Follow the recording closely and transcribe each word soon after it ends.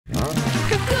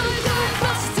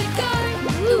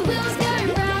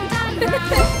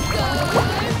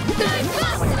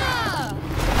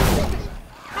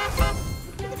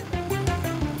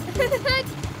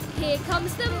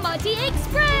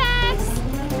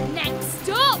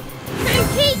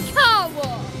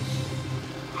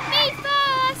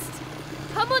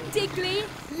Diggly,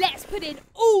 let's put in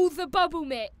all the bubble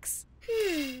mix.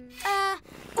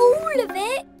 All of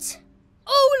it?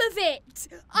 All of it!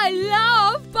 I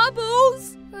love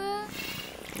bubbles!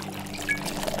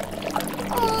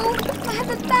 Oh, I have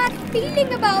a bad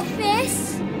feeling about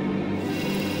this.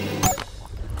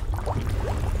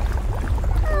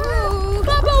 Oh,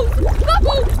 bubbles!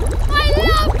 Bubbles! I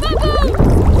love bubbles!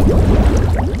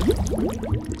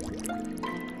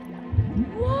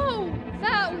 Whoa,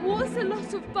 that was a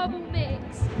lot of bubble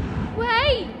mix.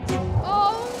 Wait!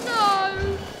 Oh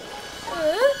no!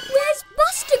 Where's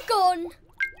Buster gone?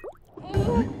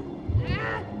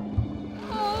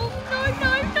 Oh, no,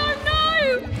 no, no, no!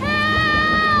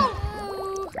 Help!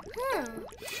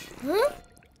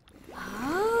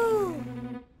 Oh.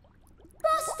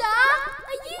 Buster,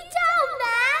 are you down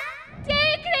there?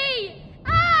 Diggly!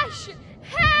 Ash!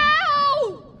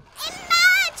 Help!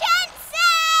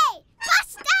 Emergency!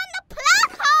 Bust down the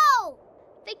plug hole!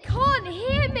 They can't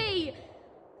hear me!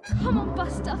 Come on,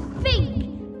 Buster, think!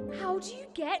 How do you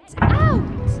get out?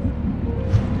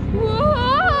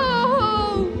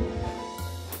 Whoa!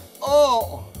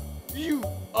 Oh, you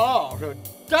are a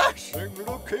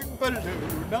dashing-looking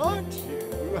balloon, aren't you?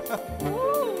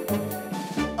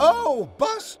 Oh,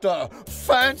 Buster,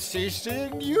 fancy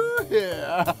seeing you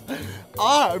here.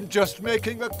 I'm just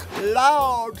making a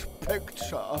cloud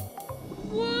picture.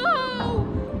 Whoa!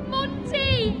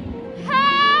 Monty!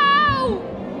 Help!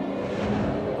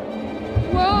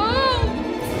 Whoa!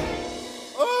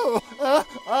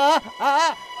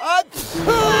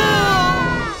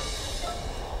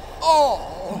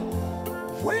 Oh,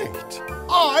 wait,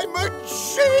 I'm a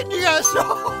genius!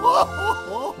 Don't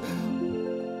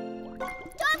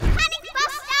panic,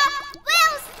 Buster!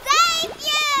 We'll save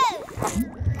you!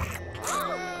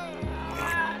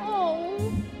 Oh.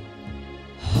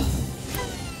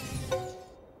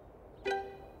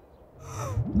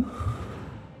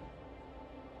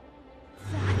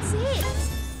 That's it!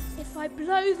 If I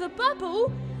blow the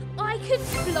bubble, I can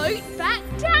float back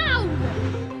down!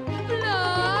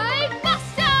 Fly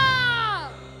Buster!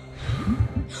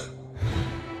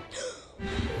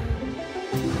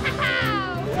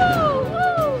 Woo,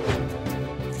 woo.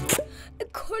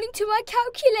 According to my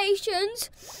calculations,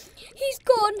 he's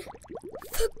gone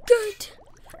for good.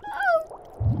 Oh,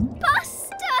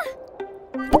 Buster!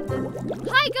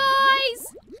 Hi, guys!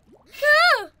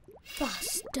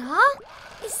 Buster?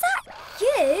 Is that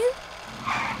you?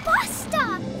 Buster,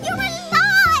 you're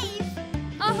alive!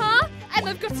 Uh-huh, and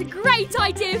I've got a great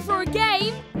idea for a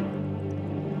game.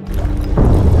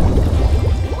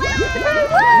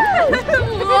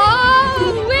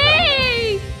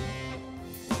 Whoa-wee!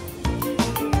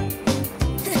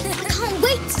 I can't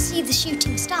wait to see the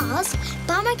shooting stars.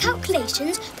 By my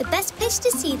calculations, the best place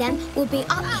to see them will be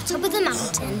up the top of the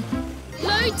mountain.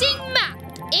 Loading map.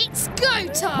 It's go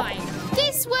time.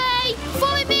 This way.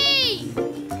 Follow me.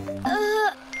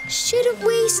 Shouldn't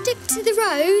we stick to the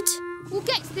road? We'll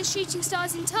get to the shooting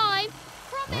stars in time.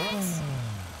 Promise.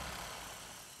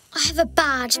 I have a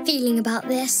bad feeling about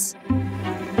this.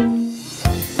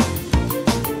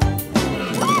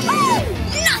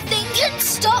 Nothing can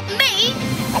stop me!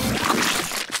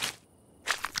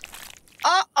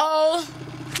 Uh-oh.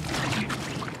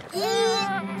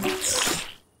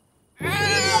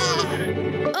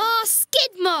 Oh,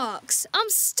 skid marks. I'm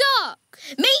stuck.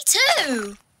 Me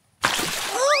too!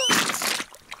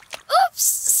 Oops!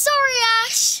 Sorry,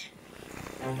 Ash!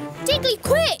 Diggly,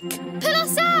 quick! Pull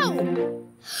us out!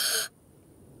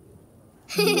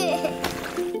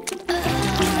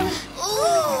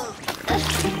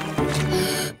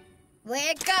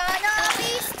 We're gonna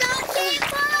be stuck here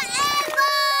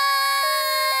forever!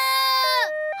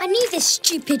 I knew this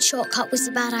stupid shortcut was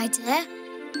a bad idea.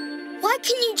 Why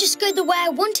couldn't you just go the way I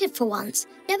wanted for once?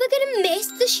 Never gonna miss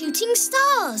the shooting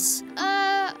stars.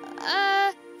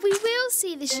 We will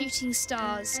see the shooting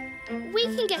stars. We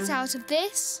can get out of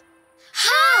this.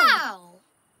 How?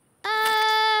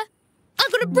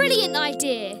 I've got a brilliant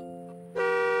idea.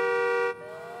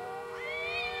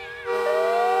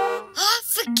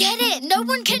 Forget it! No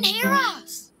one can hear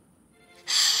us!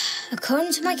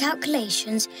 According to my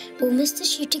calculations, we'll miss the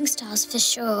shooting stars for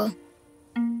sure.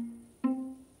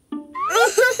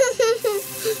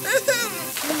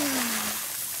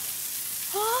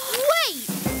 Wait!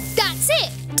 That's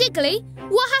it! Diggly,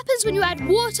 what happens when you add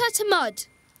water to mud?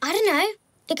 I don't know.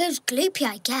 It goes gloopy,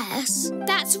 I guess.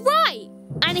 That's right!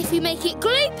 And if you make it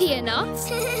gloopy enough...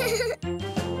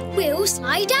 We'll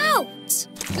slide out.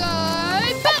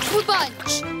 Go backward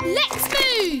bunch! Let's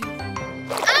move!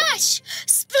 Ash!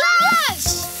 Splash!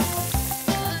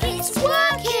 It's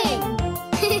working!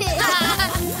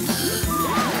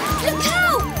 Look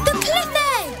out! The cliff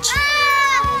edge!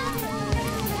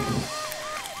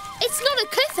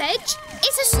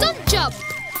 jump.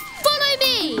 Follow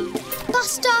me.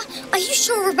 Buster, are you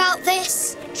sure about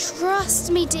this?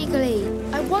 Trust me,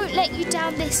 Diggly. I won't let you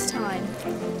down this time.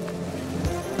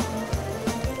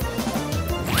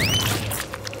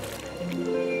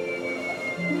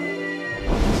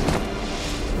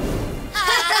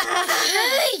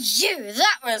 You,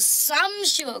 that was some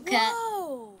shortcut.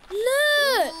 Whoa!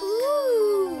 Look!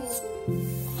 Ooh.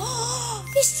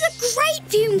 This is a great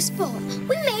viewing spot.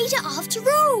 We made it after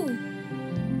all.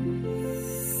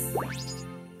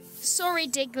 Sorry,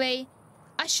 Diggly.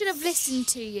 I should have listened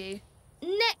to you.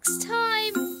 Next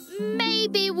time,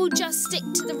 maybe we'll just stick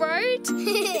to the road.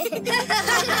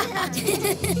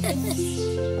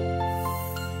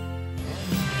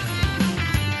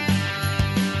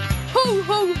 Ho,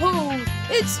 ho, ho!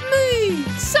 It's me,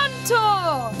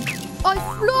 Santa! I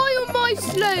fly on my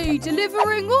sleigh,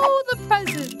 delivering all the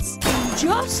presents in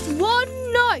just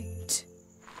one night.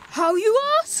 How, you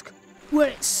ask? Well,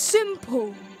 it's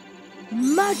simple.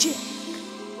 Magic.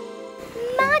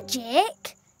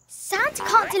 Magic? Santa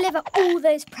can't deliver all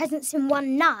those presents in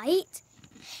one night.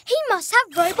 He must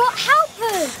have robot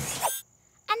helpers.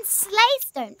 And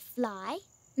sleighs don't fly.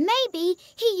 Maybe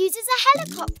he uses a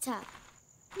helicopter.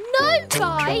 No,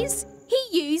 guys! He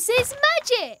uses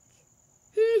magic!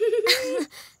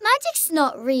 Magic's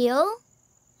not real.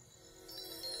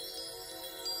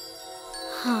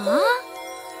 Huh?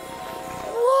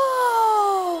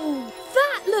 Whoa!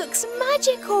 That looks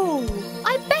magical!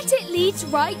 I bet it leads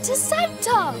right to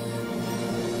Santa!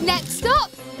 Next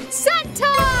stop,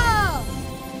 Santa!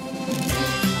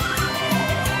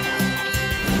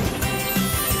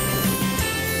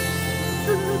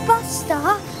 Buster,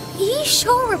 are you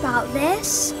sure about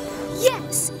this?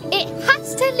 Yes, it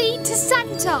has to lead to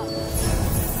Santa!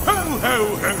 Ho,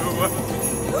 ho, ho!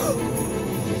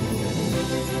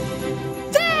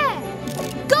 There!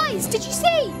 Guys, did you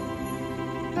see?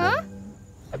 Huh?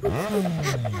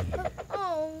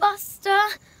 Oh, Buster,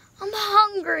 I'm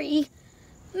hungry.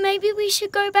 Maybe we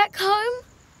should go back home?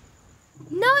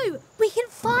 No, we can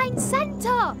find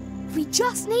Santa! We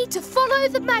just need to follow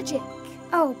the magic.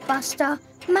 Oh, Buster,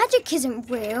 magic isn't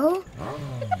real.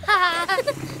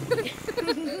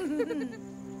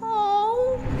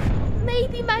 Oh,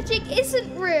 maybe magic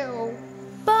isn't real.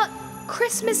 But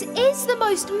Christmas is the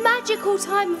most magical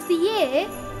time of the year.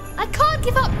 I can't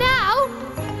give up now.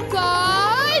 Go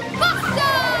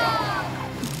Buster!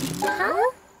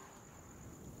 Huh?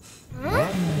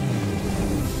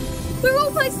 We're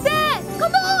almost there.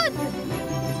 Come on!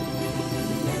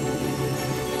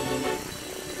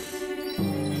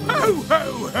 Ho,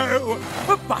 ho, ho!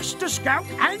 Buster Scout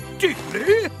and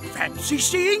Diggly, fancy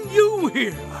seeing you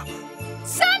here.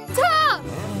 Santa!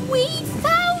 We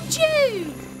found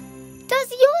you!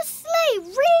 Does your sleigh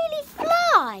really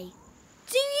fly?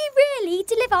 Do you really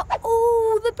deliver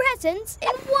all the presents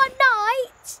in one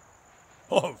night?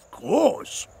 Of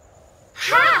course.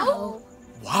 How?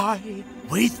 Why,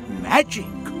 with magic.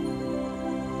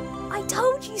 I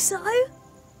told you so.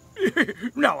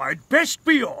 Now, I'd best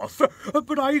be off,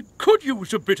 but I could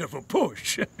use a bit of a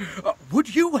push.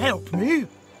 Would you help me?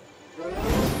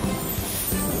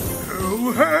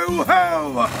 Ho, ho,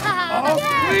 ho! Off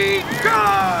we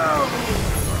go!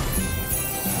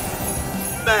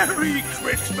 Merry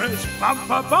Christmas,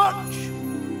 Bumper Bunch!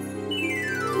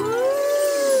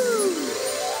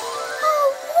 Oh,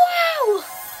 wow!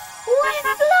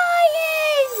 We're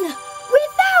flying!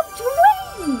 Without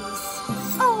wings!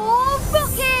 Oh,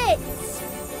 rockets!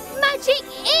 Magic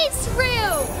is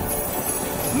real!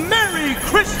 Merry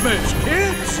Christmas,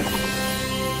 kids!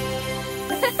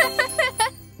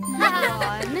 1,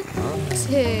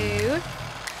 2,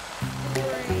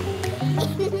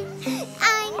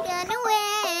 I'm gonna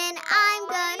win! I'm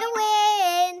gonna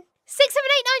win! 6,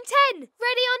 7, 8, 9, 10.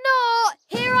 Ready or not?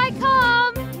 Here I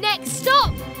come. Next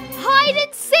stop, hide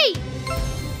and seek.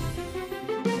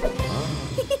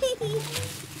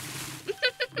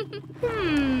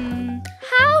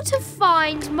 How to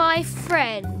find my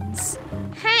friends?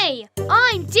 Hey,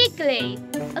 I'm Diggly.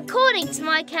 According to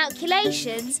my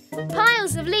calculations,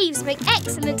 piles of leaves make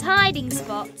excellent hiding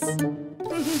spots.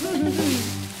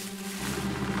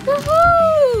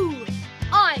 Woohoo!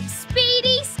 I'm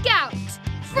Speedy Scout.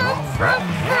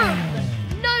 Vroom.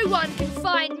 No one can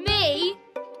find me.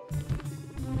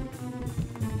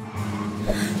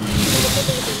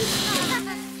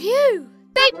 Phew!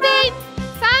 Beep beep!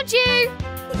 Found you!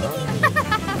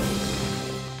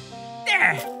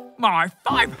 There! My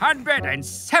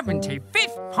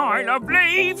 575th pile of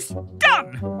leaves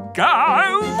done!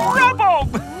 Go rub 'em!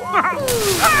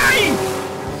 Hey!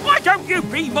 Why don't you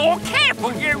be more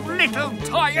careful, you little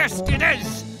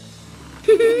tire-stidders?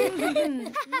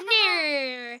 No,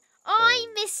 I'm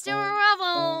Mr.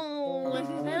 Rubble,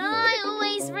 and I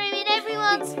always ruin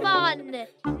everyone's fun.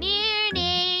 Near,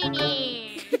 near,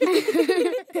 near.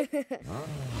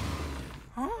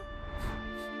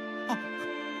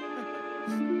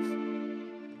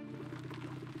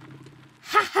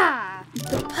 Ha ha!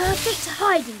 The perfect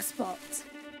hiding spot.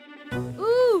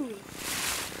 Ooh!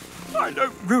 I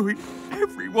don't ruin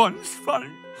everyone's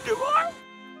fun, do I?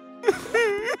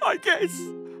 I guess.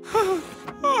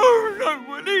 Oh,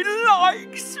 nobody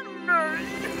likes me.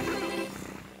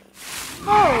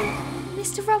 Oh,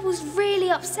 Mr. Rubble's really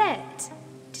upset.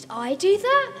 Did I do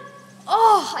that?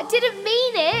 Oh, I didn't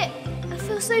mean it. I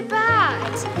feel so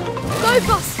bad. Go,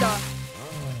 Buster.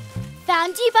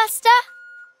 Found you, Buster.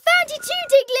 Found you too,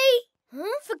 Diggly.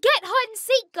 Forget hide and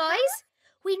seek, guys.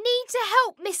 We need to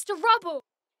help Mr. Rubble.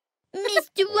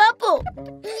 Mr. Rubble.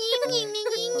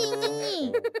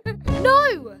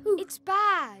 No, it's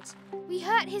bad. We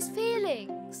hurt his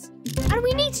feelings. And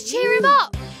we need to cheer him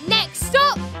up. Next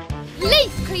stop,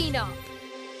 leaf cleanup.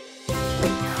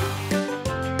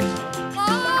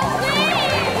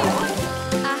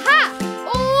 Aha!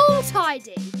 All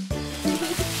tidy.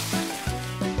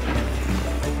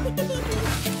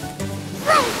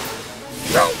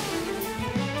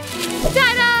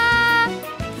 Ta-da!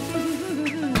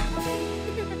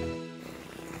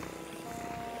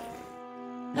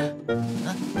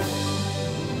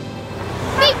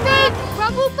 Beep beep!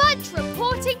 Rubble Bunch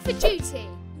reporting for duty.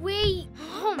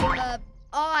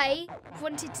 I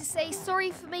wanted to say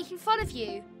sorry for making fun of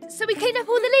you, so we cleaned up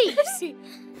all the leaves.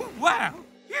 Wow,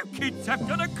 you kids have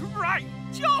done a great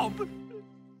job.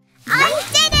 I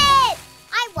did it!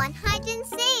 I won hide and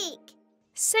seek.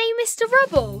 Say, Mr.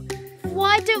 Rubble,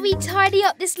 why don't we tidy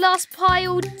up this last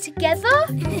pile together?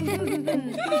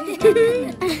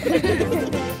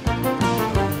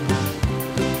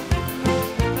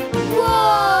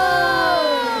 Whoa!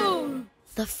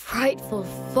 The frightful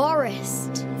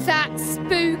forest. That's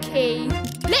spooky.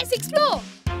 Let's explore.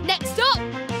 Next stop,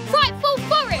 frightful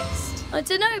forest. I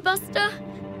don't know, Buster.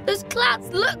 Those clouds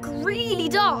look really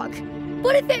dark.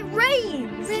 What if it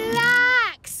rains?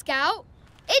 Relax, Scout.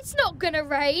 It's not gonna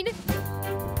rain.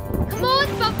 Come on,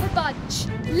 Bumper Bunch.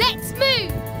 Let's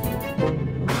move.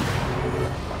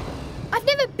 I've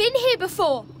never been here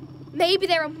before. Maybe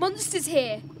there are monsters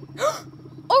here.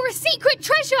 Or a secret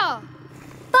treasure.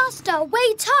 Buster,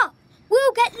 wait up.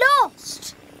 We'll get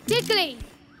lost. Diggly,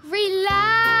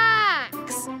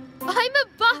 relax. I'm a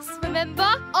bus, remember?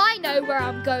 I know where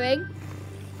I'm going.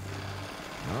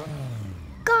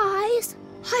 Guys,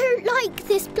 I don't like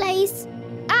this place.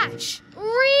 Ash,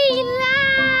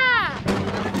 relax.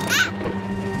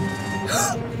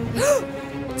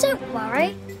 Don't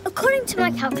worry. According to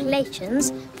my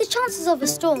calculations, the chances of a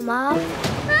storm are...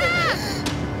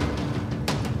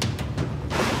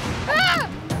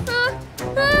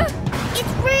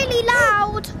 It's really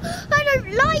loud. I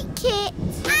don't like it.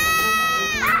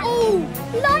 Oh,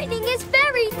 lightning is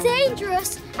very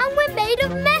dangerous, and we're made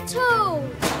of metal.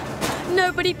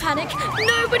 Nobody panic.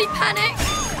 Nobody panic.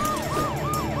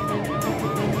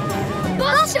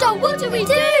 Buster, what do we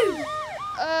do?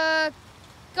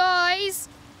 Guys,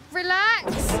 relax.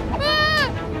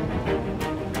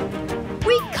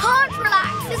 We can't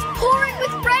relax. It's pouring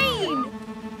with rain.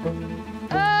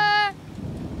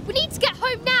 We need to get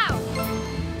home now.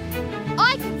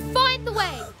 I can find the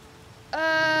way.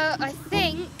 I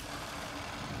think.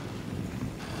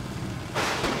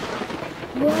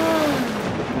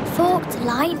 Whoa, forked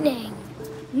lightning.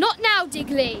 Not now,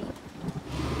 Diggly.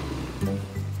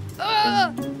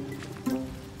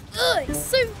 It's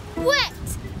so wet.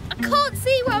 I can't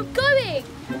see where I'm going.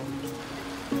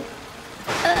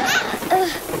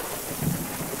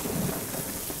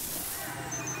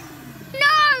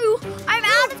 No! I'm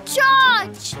out of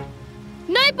charge!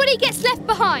 Nobody gets left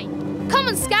behind. Come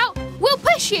on, Scout. We'll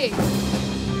push you.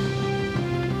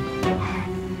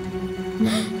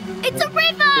 It's a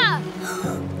river!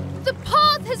 The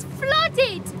path has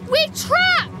flooded. We're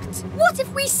trapped. What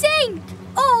if we sink?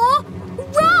 Or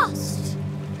rust?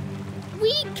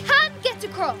 We can get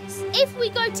across. If we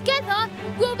go together,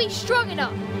 we'll be strong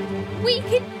enough. We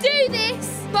can do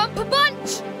this. Bumper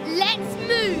Bunch, let's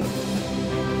move.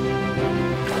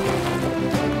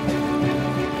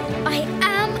 I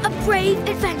am a brave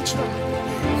adventurer.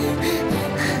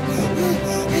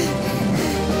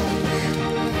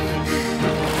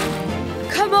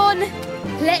 Come on,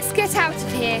 let's get out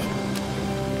of here.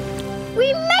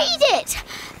 We made it!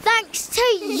 Thanks to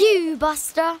you,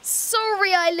 Buster.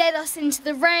 Sorry I led us into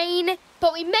the rain,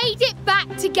 but we made it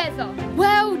back together.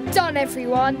 Well done,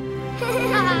 everyone.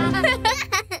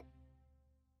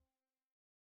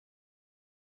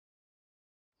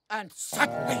 And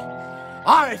suddenly,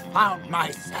 I found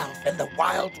myself in the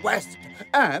Wild West.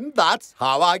 And that's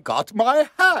how I got my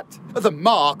hat. The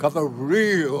mark of a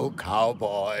real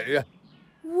cowboy.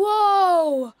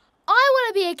 Whoa! I want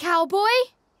to be a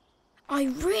cowboy. I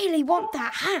really want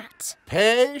that hat.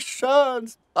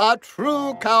 Patience. A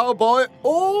true cowboy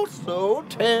also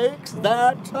takes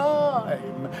their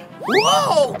time.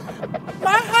 Whoa!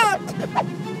 My hat!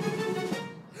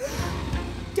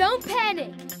 Don't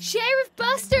panic. Sheriff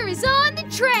Buster is on the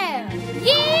trail.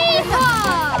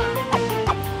 Yee-haw!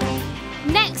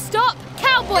 Next stop,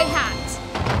 cowboy hat.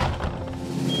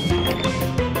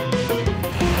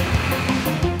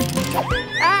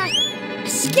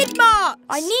 Skid marks!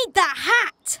 I need that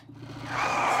hat.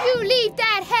 You leave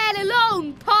that hat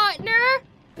alone, partner.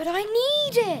 But I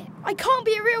need it. I can't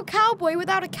be a real cowboy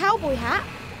without a cowboy hat.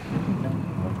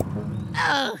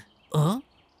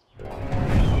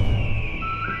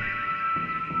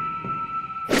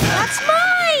 That's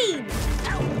mine!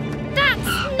 That's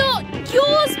not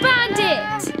yours,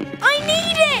 Bandit. I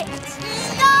need it!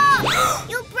 Stop!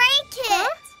 You'll break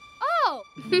it. Oh,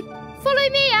 follow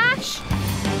me, Ash.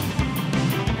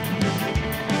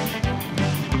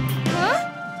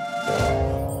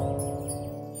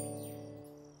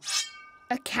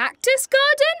 A cactus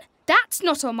garden? That's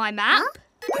not on my map.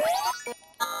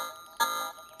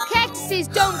 Cactuses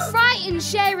don't frighten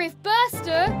Sheriff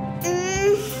Buster.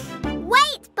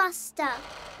 Wait, Buster.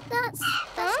 That's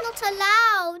not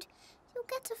allowed. You'll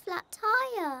get a flat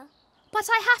tire. But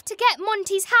I have to get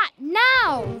Monty's hat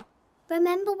now.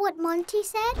 Remember what Monty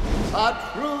said? A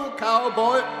true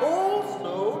cowboy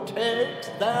also takes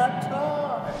their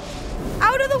time.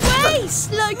 Out of the way,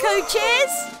 slow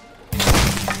coaches!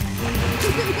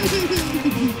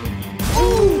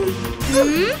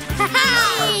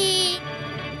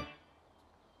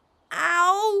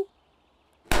 Ow!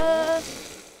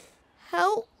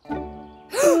 Help?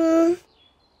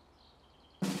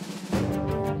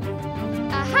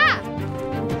 Aha!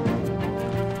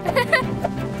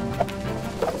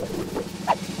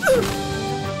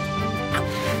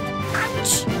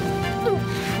 Ouch!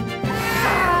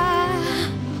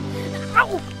 Ow!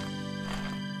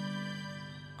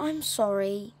 I'm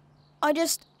sorry.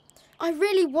 I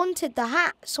really wanted the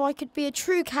hat so I could be a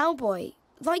true cowboy,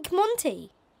 like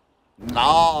Monty.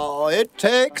 No, it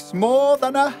takes more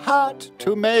than a hat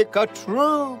to make a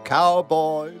true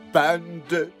cowboy,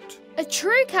 Bandit. A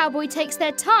true cowboy takes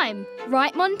their time,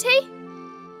 right, Monty?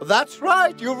 That's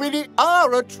right, you really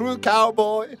are a true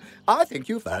cowboy. I think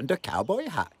you've earned a cowboy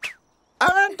hat.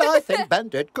 And I think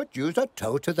Bandit could use a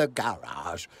tow to the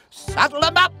garage. Saddle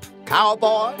him up,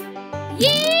 cowboy.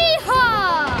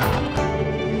 Yee-haw!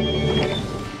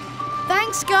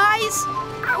 Thanks, guys.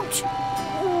 Ouch!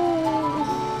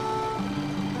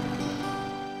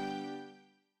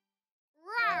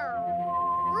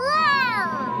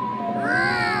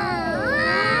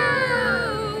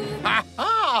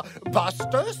 Ha-ha!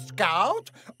 Buster,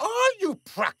 Scout, are you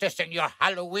practicing your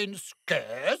Halloween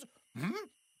scares?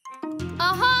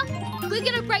 Uh-huh. We're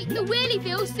going to break the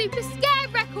Wheelieville Super Scare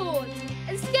record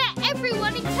and scare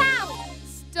everyone in town.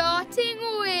 Starting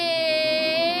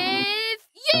with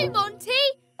you, Monty.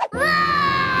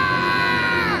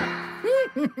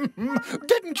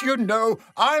 Didn't you know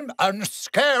I'm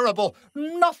unscarable?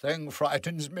 Nothing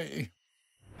frightens me.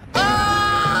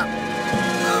 Ah!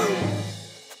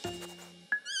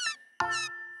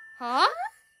 Huh?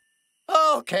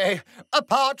 Okay,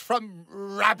 apart from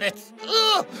rabbits.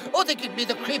 Ugh! Oh, they give me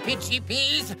the creepy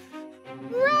cheepies.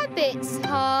 Rabbits,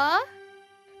 huh?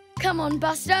 Come on,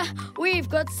 Buster. We've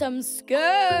got some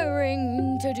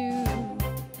scaring to do.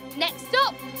 Next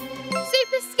stop,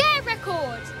 Super Scare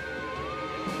record.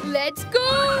 Let's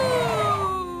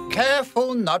go!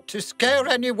 Careful not to scare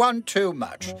anyone too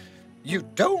much. You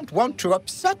don't want to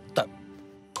upset them.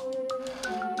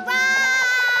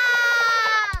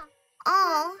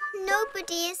 Oh,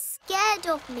 nobody is scared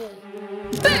of me.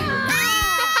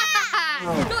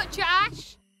 Gotcha,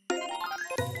 Ash.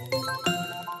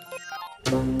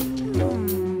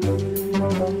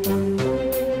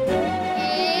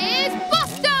 Here's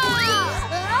Buster!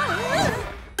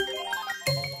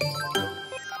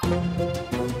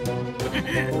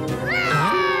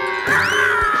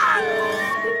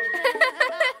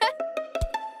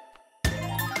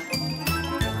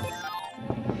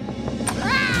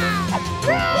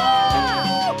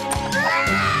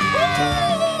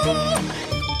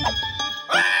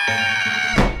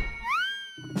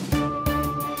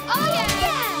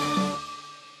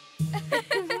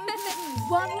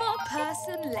 One more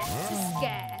person left to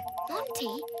scare.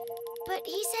 Monty? But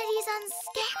he said he's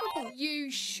unscarable.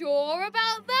 You sure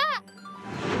about that?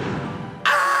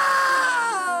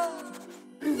 Ah!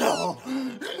 No!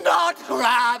 Not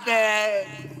rabbit!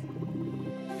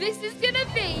 This is gonna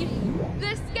be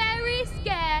the scariest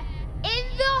scare in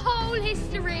the whole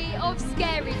history of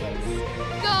scariness.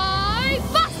 Go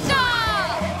Buster!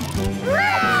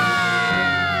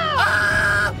 Ah!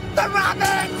 The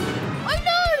rabbit! Oh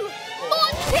no!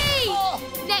 Monty!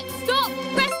 Next stop,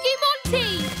 rescue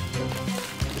Monty!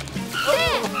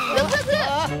 There! Look!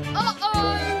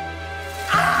 Uh-oh!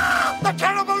 Ah! The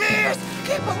terrible ears!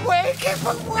 Keep away! Keep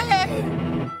away!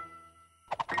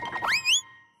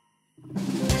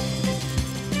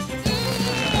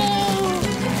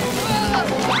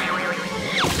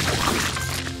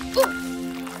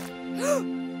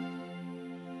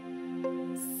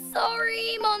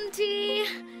 Sorry, Monty.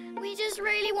 We just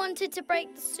really wanted to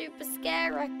break the super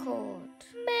scare record.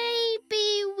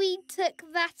 Maybe we took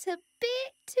that a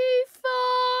bit too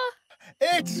far.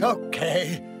 It's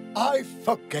okay. I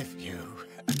forgive you.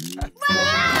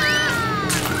 Yeah!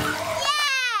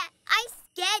 I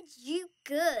scared you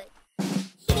good.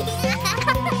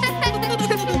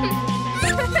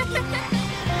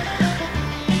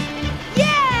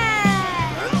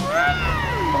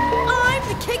 I'm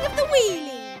the king of the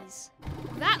wheelies.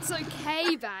 That's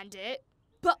okay, Bandit.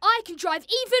 But I can drive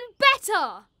even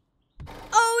better.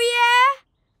 Oh, yeah?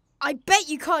 I bet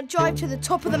you can't drive to the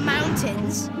top of the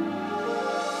mountains.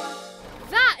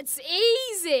 That's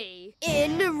easy.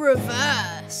 In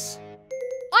reverse.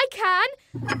 I can.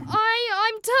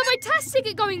 I'm turbo-tastic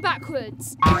at going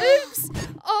backwards. Oops.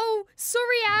 Oh,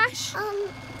 sorry, Ash.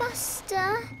 Buster,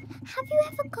 have you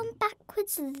ever gone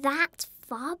backwards that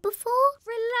far before?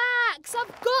 Relax,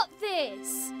 I've got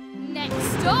this.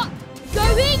 Next stop,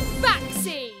 going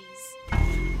backsies.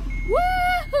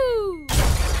 Woohoo!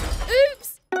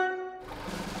 Oops.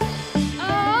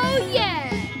 Oh, yeah.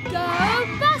 Go,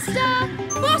 Buster.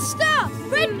 Buster!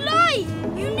 Red light!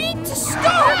 You need to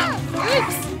stop!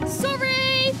 Oops, sorry.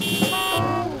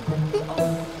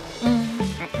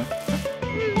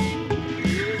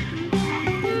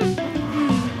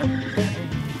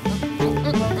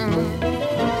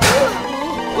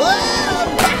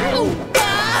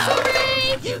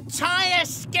 You tire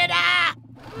skidder!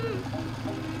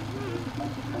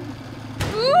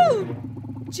 Ooh!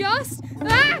 Just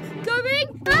going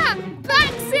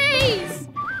backsies!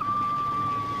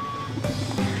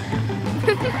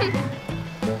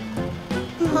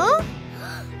 Huh?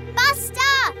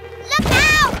 Buster, look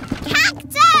out!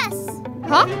 Cactus!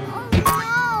 Huh?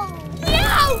 Oh,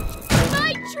 No!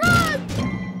 My truck!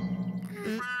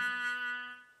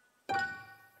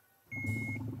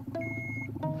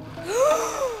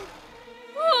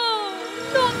 Oh,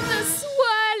 not the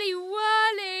swirly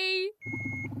whirly!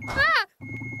 Ah!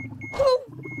 Ooh!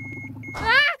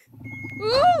 Ah!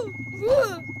 Ooh!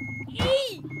 Ooh!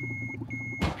 Ee!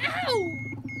 Ow!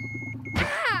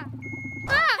 Ah!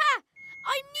 Ah!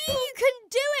 I knew you couldn't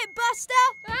do it, Buster!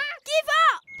 Ah! Give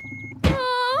up!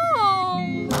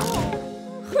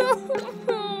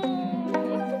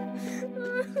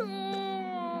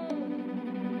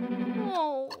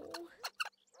 Oh.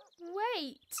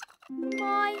 Wait,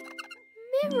 my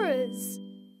mirrors.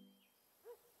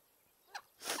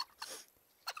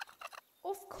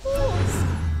 Of course,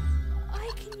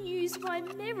 I can use my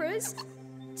mirrors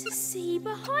to see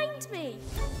behind me,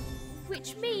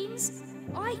 which means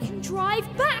I can drive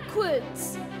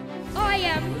backwards. I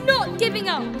am not giving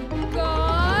up.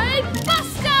 Go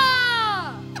Buster!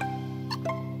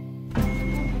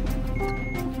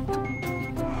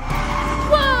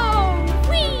 Whoa!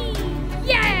 Whee!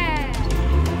 Yeah!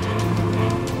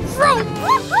 Vroom!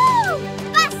 woohoo!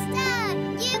 Buster,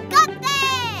 you got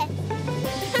this!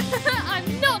 I'm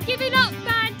not giving up,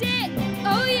 Bandit!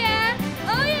 Oh yeah!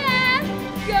 Oh yeah!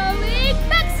 Going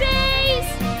backsies!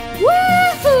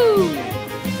 Woohoo!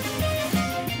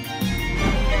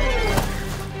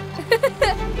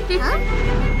 Huh?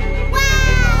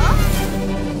 Wow!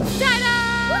 Ta-da!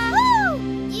 Woohoo!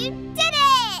 You did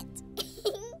it!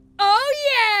 Oh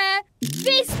yeah!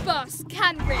 This bus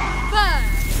can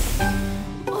reverse!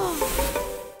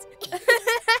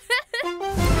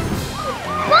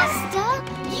 Buster,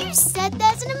 you said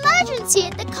there's an emergency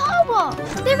at the car wash.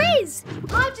 There is!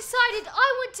 I've decided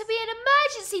I want to be an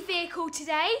emergency vehicle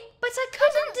today, but I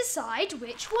couldn't decide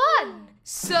which one.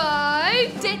 So,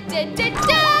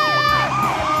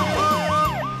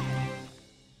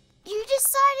 You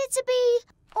decided to be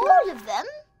all of them?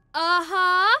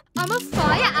 Uh-huh. I'm a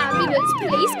fire ambulance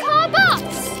police car bus.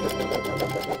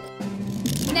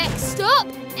 Next stop,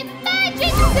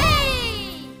 emergency!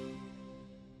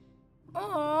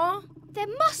 Aw, there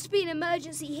must be an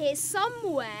emergency here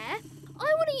somewhere.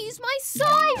 I want to use my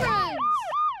sirens.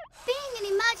 Being an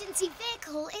emergency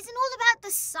vehicle isn't all about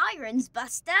the sirens,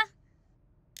 Buster.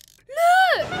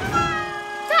 Look!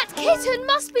 That kitten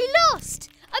must be lost!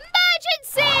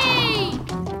 Emergency!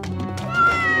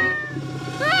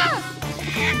 Ah!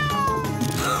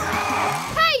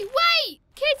 Hey, wait!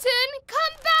 Kitten,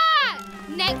 come back!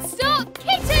 Next stop,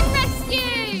 kitten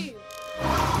rescue!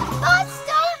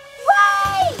 Buster,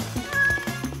 wait!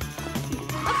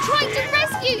 I'm trying to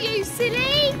rescue you,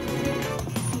 silly!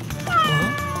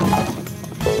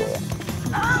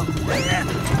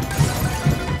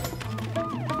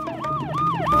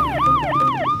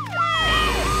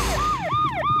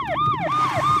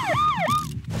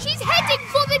 She's heading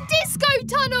for the disco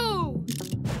tunnel!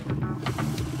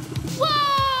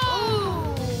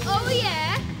 Whoa! Oh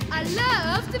yeah, I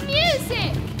love the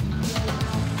music!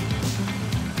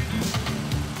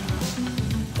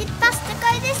 Did Buster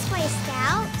go this way,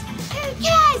 Scout? Who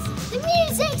cares? The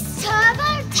music's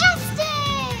turbo-tastic!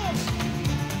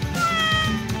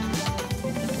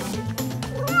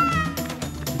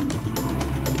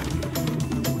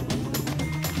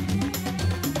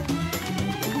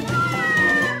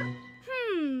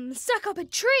 Stuck up a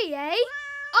tree, eh?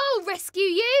 I'll rescue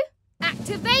you!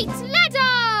 Activate ladder!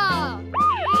 Ah!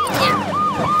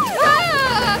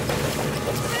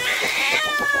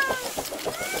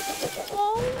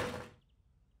 Oh,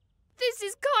 this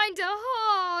is kinda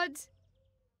hard.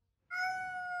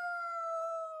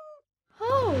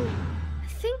 Oh, I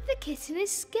think the kitten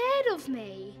is scared of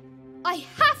me. I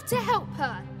have to help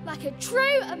her, like a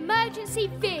true emergency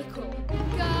vehicle.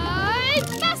 Go,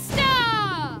 Buster!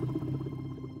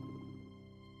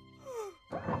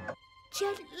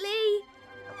 Gently,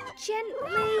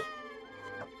 gently.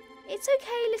 It's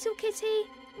okay, little kitty.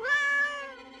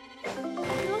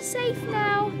 You're safe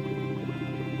now.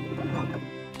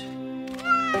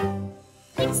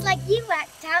 Looks like you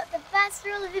worked out the first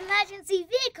rule of emergency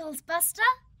vehicles, Buster.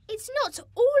 It's not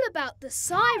all about the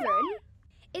siren.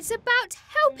 It's about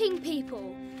helping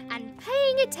people and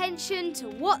paying attention to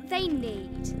what they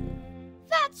need.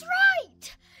 That's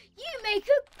right! You make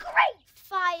a great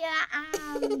fire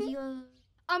ambulance.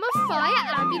 I'm a fire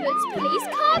ambulance police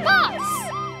car bus.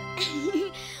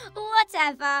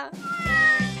 Whatever.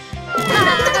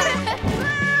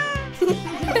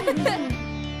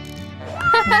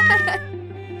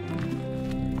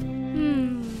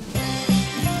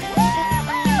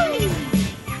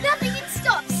 Nothing can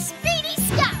stop Speedy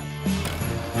Scout.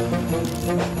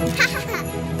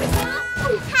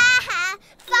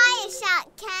 Fire shot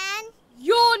can.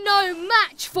 You're no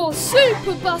match for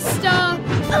Super Buster.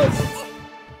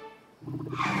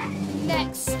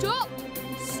 Next stop,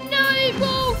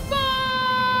 Snowball Fight!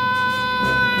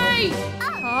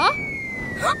 Huh?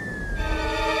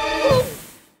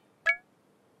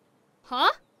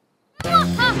 Huh?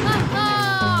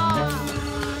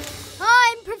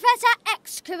 I'm Professor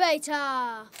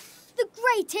Excavator, the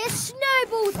greatest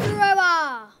snowball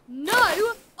thrower.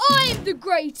 No, I'm the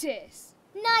greatest.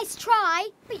 Nice try,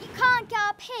 but you can't get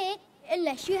up here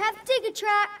unless you have digger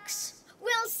tracks.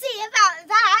 We'll see about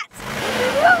that.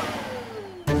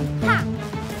 Ha!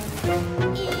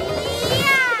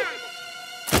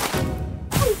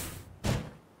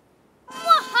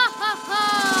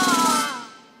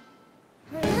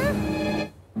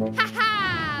 Ha ha!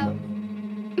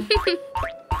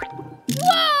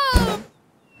 Whoa!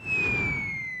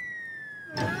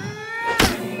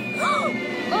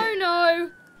 Oh no!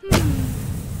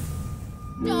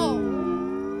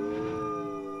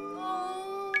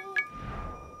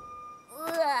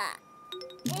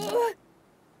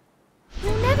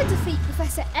 We'll never defeat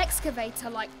Professor Excavator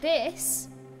like this.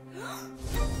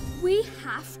 We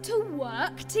have to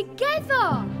work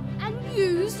together and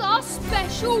use our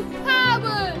special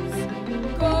powers.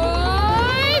 Go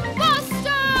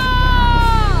Buster!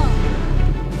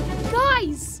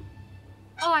 Guys,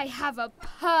 I have a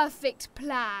perfect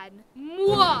plan.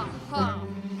 Mwahaha!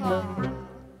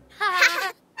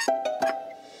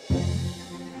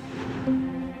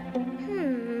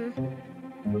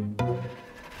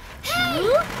 Hey,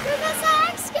 Professor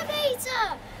Excavator!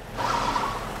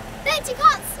 Bet you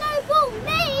can't snowball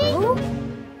me!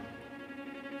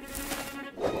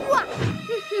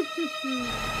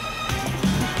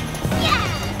 Yeah!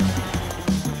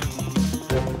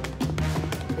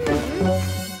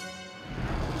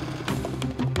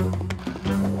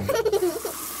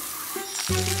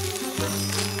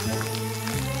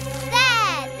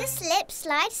 There! The slip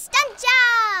slide stunt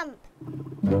jump!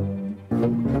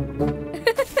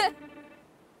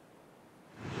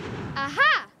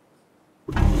 Aha!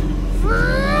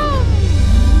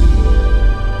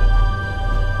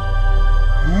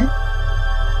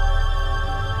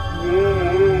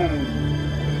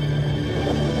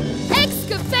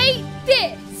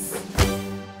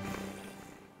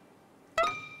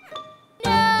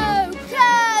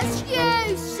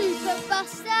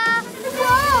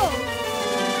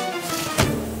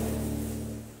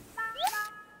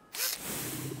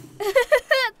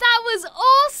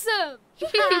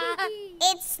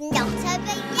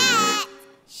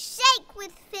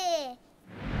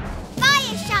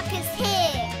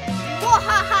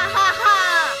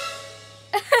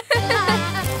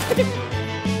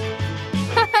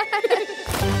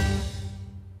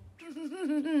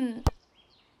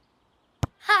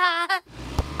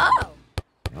 Oh.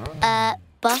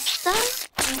 Buster?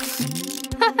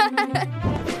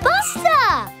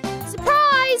 Buster!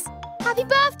 Surprise! Happy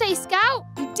birthday, Scout!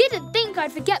 You didn't think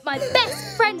I'd forget my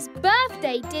best friend's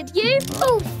birthday, did you?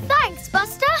 Oh, thanks,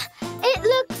 Buster. It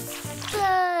looks,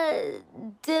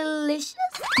 delicious.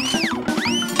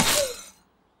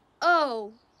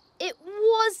 Oh, it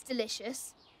was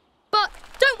delicious. But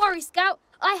don't worry, Scout.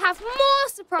 I have more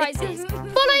surprises.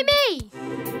 Follow me.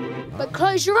 But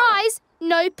close your eyes.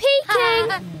 No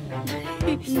peeking.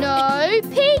 No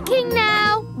peeking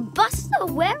now. Buster,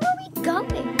 where are we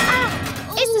going?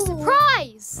 It's a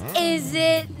surprise. Is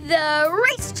it the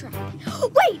racetrack?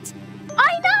 Wait,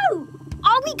 I know.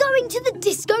 Are we going to the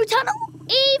disco tunnel?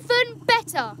 Even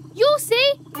better. You'll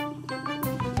see.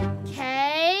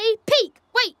 Okay, peek.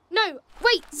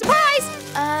 Wait, surprise.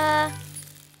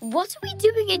 What are we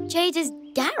doing in Jada's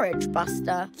garage,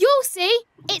 Buster? You'll see.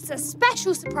 It's a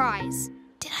special surprise.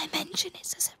 Did I mention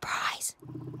it's a surprise?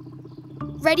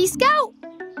 Ready, Scout?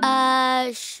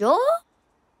 Sure.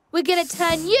 We're going to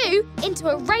turn you into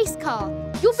a race car.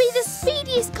 You'll be the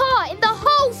speediest car in the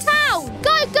whole town.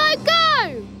 Go, go,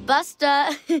 go!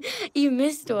 Buster, you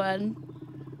missed one.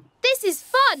 This is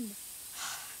fun.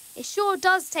 It sure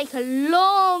does take a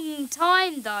long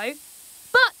time, though.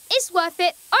 But it's worth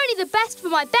it. Only the best for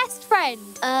my best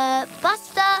friend.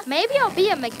 Buster. Maybe I'll be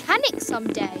a mechanic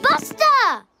someday.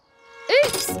 Buster!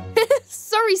 Oops.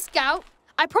 Sorry, Scout.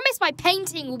 I promise my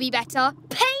painting will be better.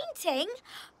 Painting?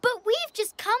 But we've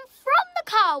just come from the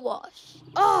car wash.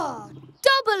 Oh,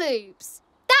 double oops.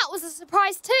 That was a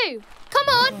surprise too. Come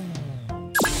on.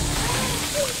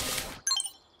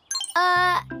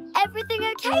 Everything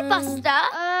okay, Buster?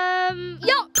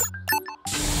 Yup.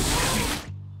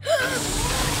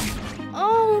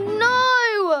 Oh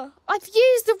no! I've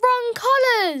used the wrong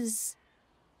colours.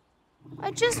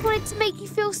 I just wanted to make you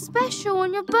feel special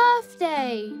on your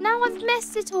birthday. Now I've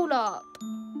messed it all up.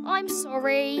 I'm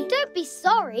sorry. Don't be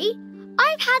sorry.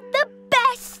 I've had the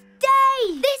best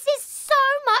day. This is so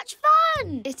much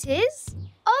fun. It is?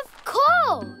 Of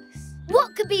course.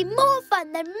 What could be more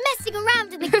fun than messing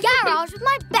around in the garage with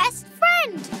my best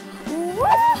friend?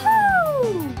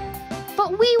 Woohoo!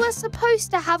 But we were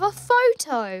supposed to have a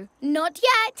photo. Not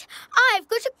yet. I've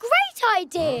got a great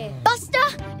idea.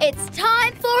 Buster, it's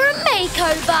time for a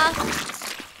makeover.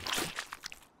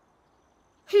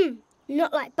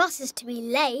 Not like buses to be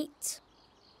late.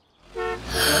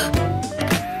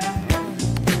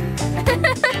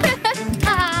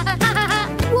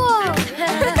 Whoa!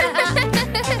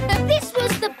 This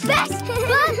was the best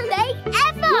birthday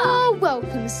ever! You're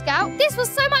welcome, Scout. This was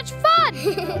so much fun.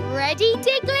 Ready,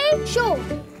 Diggly? Sure.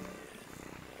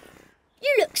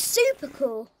 You look super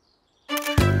cool.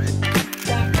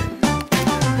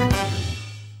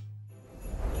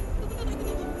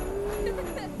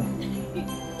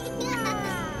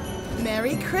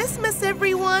 Merry Christmas,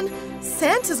 everyone!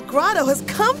 Santa's grotto has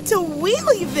come to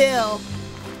Wheelieville!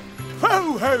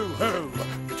 Ho, ho, ho!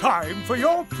 Time for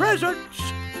your presents!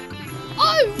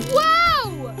 Oh,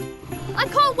 wow! I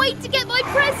can't wait to get my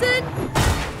present!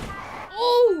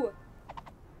 Oh!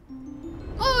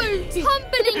 Oh,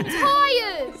 tumbling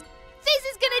tyres! This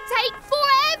is going to take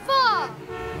forever!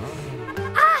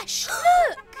 Ash,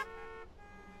 look!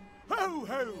 Ho,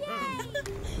 ho, ho!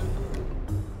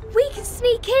 We can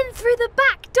sneak in through the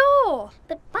back door.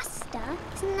 But Buster,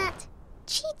 isn't that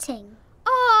cheating?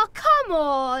 Oh, come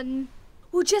on.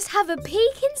 We'll just have a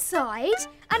peek inside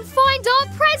and find our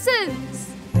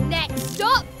presents. Next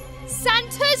stop,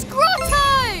 Santa's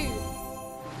grotto.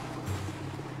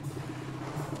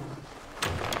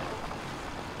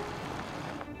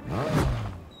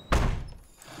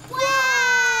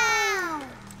 Wow!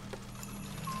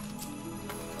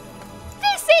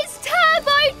 This is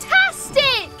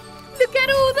turbo-tastic! Look at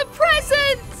all the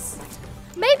presents!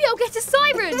 Maybe I'll get a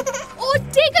siren or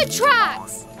digger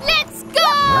tracks! Let's go!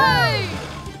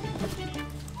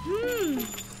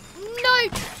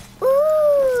 Nope.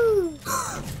 Ooh!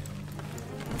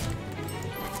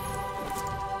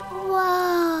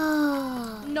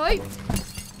 Wow! Nope.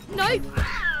 Nope.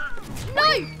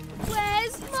 Nope.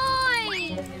 Where's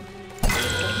mine?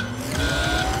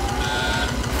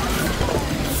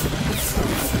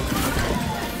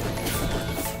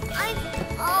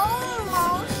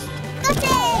 Almost got it!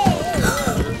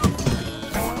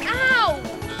 Ow!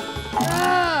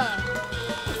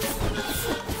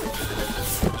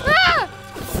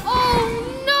 Oh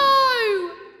no!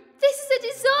 This is a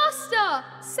disaster!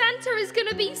 Santa is going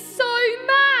to be so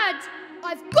mad!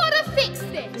 I've got to fix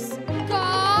this!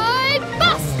 Guy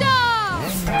Buster!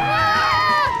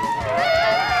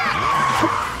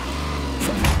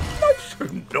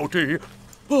 That's naughty.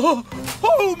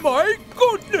 Oh my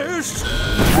goodness!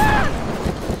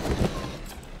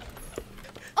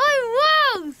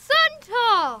 Oh, wow!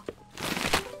 Santa!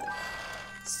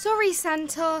 Sorry,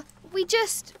 Santa. We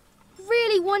just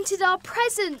really wanted our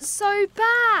presents so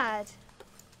bad.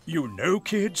 You know,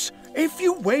 kids, if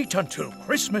you wait until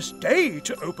Christmas Day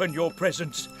to open your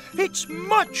presents, it's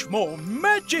much more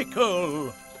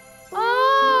magical.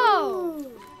 Oh!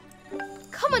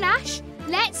 Come on, Ash.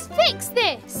 Let's fix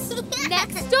this.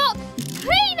 Next stop,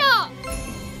 clean up.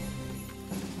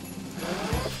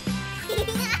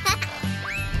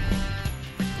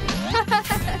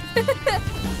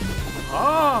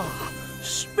 Ah,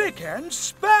 spick and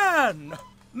span.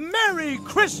 Merry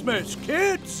Christmas,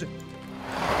 kids.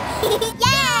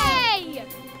 Yay!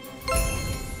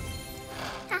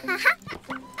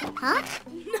 Huh?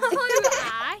 No,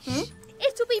 Ash.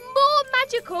 It'll be more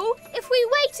magical if we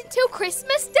wait until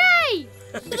Christmas Day.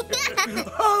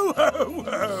 Ho, ho,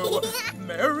 ho.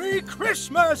 Merry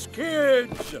Christmas,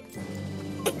 kids.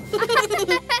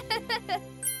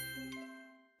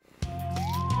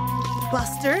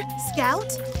 Buster,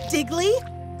 Scout, Diggly.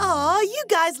 Aw, you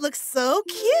guys look so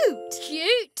cute.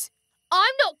 Cute?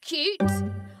 I'm not cute.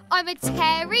 I'm a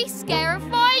terry,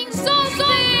 scarifying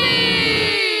zombie!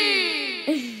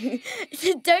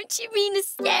 Don't you mean a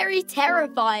scary,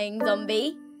 terrifying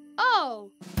zombie?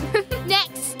 Oh.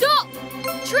 Next stop,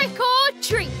 trick or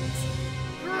treat.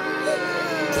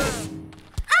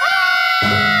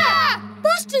 Ah!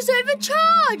 Buster's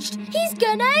overcharged. He's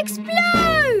gonna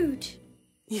explode.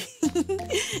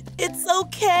 It's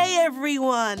okay,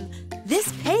 everyone.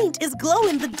 This paint is glow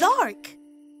in the dark.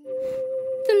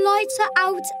 The lights are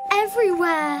out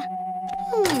everywhere.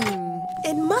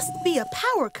 It must be a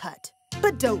power cut.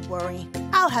 But don't worry,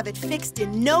 I'll have it fixed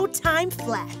in no time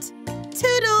flat.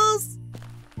 Toodles!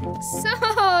 So,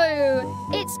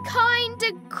 it's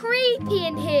kinda creepy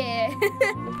in here.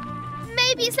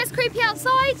 Maybe it's less creepy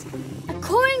outside?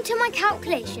 According to my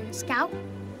calculations, Scout,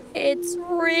 it's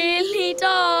really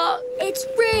dark. It's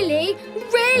really,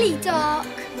 really dark.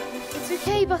 It's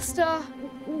okay, Buster.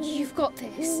 You've got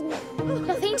this.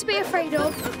 Nothing to be afraid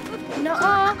of.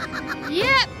 Nuh-uh.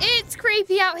 Yep, it's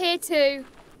creepy out here too.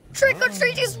 Trick or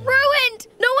treat is ruined!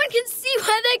 No one can see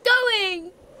where they're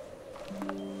going!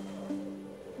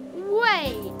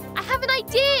 Wait, I have an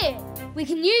idea. We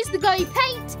can use the glowy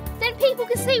paint, then people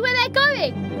can see where they're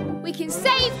going. We can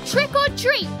save Trick or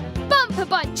Treat, bumper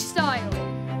bunch style.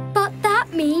 But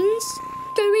that means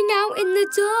going out in the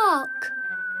dark.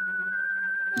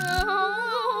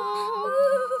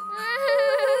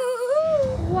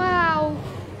 Wow,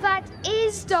 that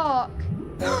is dark.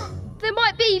 There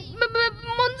might be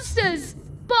monsters,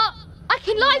 but I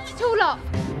can light it all up.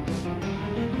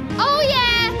 Oh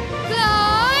yeah,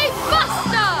 Glow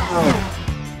Buster!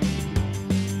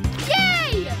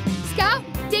 Yay! Scout,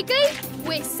 Diggly,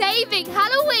 we're saving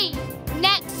Halloween.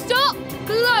 Next stop,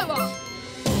 Glow Up.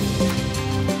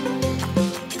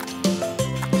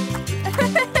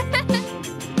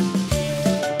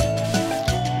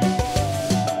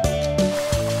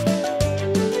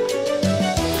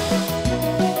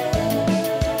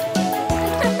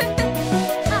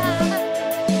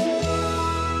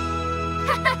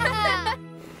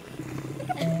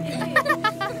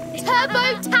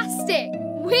 Turbo-tastic!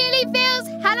 Wheelieville's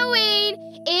Halloween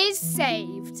is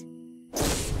saved.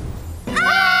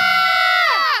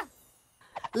 Ah!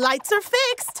 Lights are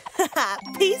fixed.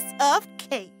 Piece of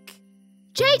cake.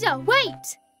 Jada,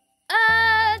 wait!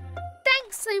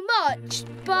 Thanks so much,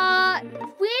 but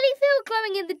Wheelieville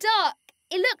glowing in the dark,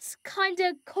 it looks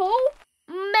kinda cool.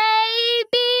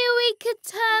 Maybe we could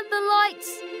turn the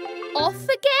lights off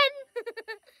again?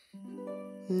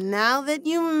 Now that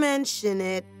you mention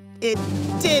it, it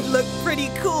did look pretty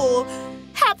cool.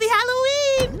 Happy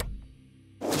Halloween!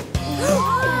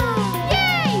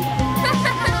 Yay!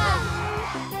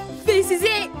 This is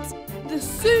it! The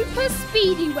super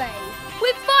speedy way.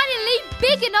 We're finally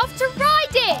big enough to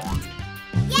ride it!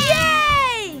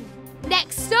 Yay!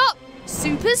 Next stop,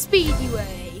 super speedy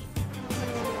way.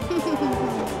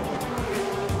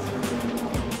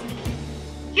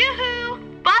 Yoo-hoo!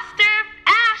 Buster,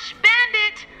 Ash,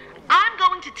 Bandit! I'm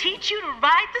going to teach you to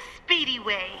ride the speedy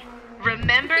way.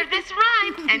 Remember this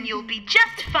rhyme and you'll be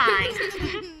just fine.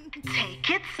 Take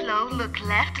it slow, look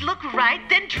left, look right,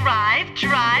 then drive,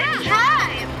 drive,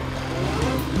 drive.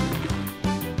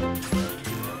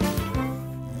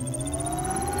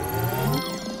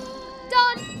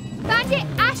 Done! Bandit,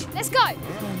 Ash, let's go!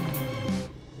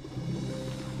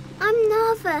 I'm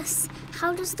nervous.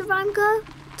 How does the rhyme go?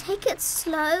 Take it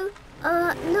slow.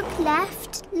 Look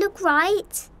left, look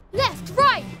right. Left,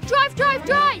 right, drive, drive,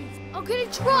 drive! I'm gonna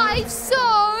drive so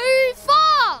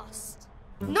far!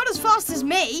 Not as fast as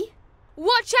me.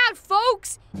 Watch out,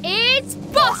 folks! It's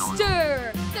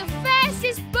Buster! The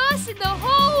fastest bus in the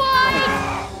whole wide...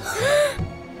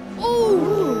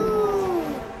 Ooh!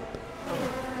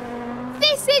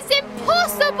 This is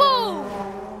impossible!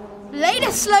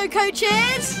 Later, slow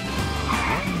coaches!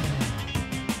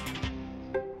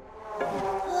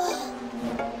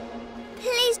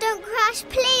 Please don't crash,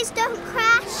 please don't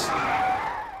crash.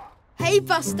 Hey,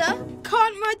 Buster,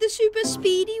 can't ride the super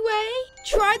speedy way?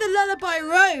 Try the Lullaby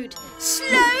Road.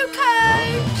 Slow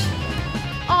coach!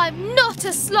 I'm not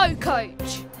a slow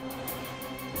coach.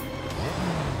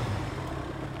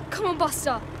 Come on,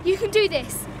 Buster. You can do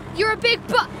this. You're a big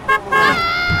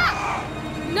Ah!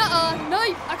 Nuh-uh. No,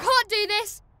 I can't do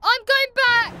this. I'm going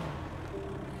back.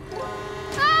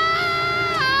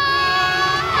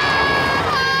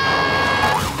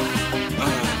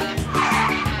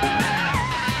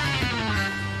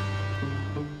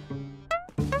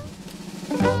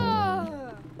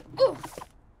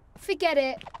 Forget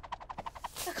it.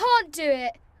 I can't do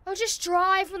it. I'll just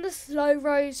drive on the slow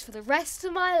roads for the rest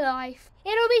of my life.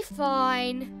 It'll be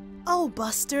fine. Oh,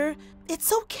 Buster,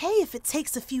 it's okay if it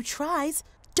takes a few tries.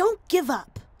 Don't give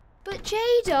up. But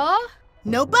Jada...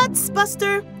 No buts,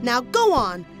 Buster. Now go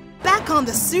on. Back on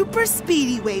the super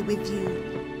speedy way with you.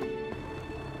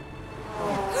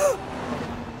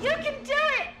 You can do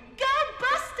it! Go,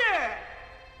 Buster!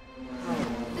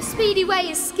 The speedy way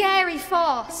is scary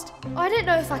fast. I don't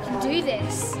know if I can do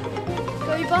this.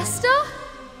 Go, Buster.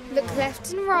 Look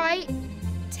left and right.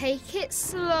 Take it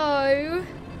slow.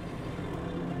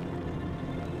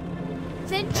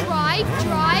 Then drive,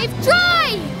 drive,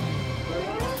 drive!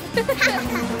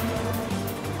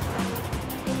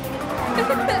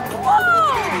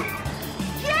 Whoa!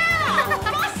 Yeah!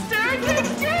 Buster, you're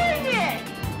doing it!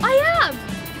 I am!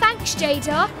 Thanks,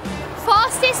 Jada.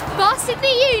 Fastest bus in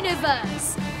the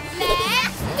universe.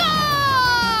 Let's go!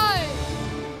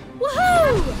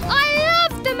 Woohoo! I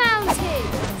love the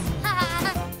mountains!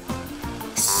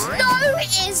 Snow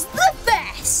is the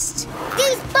best!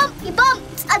 These bumpy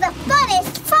bumps are the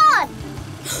funnest fun!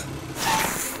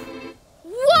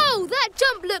 Whoa, that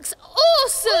jump looks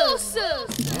awesome!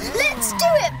 Let's do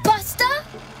it, Buster!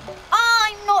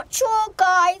 I'm not sure,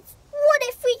 guys. What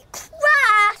if we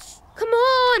crash? Come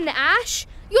on, Ash.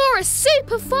 You're a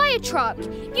super fire truck.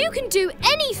 You can do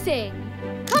anything.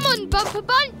 Come on, Bumper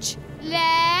Bunch.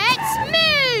 Let's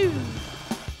move!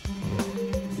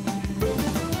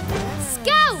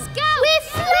 Scout, we're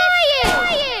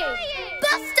flying!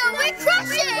 Buster, we're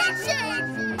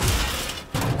crashing!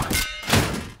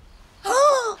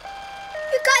 Oh,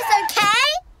 you guys okay?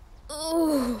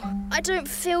 Oh, I don't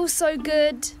feel so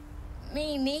good.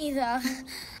 Me neither.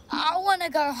 I want to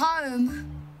go home.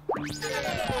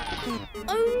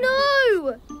 Oh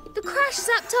no! The crash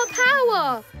zapped our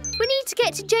power. We need to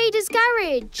get to Jada's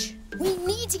garage. We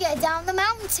need to get down the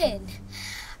mountain.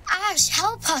 Ash,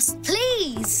 help us,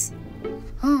 please.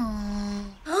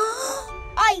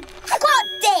 I got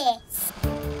this.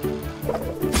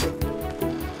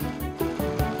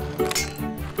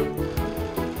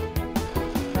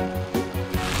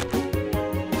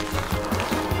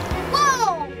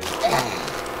 Whoa!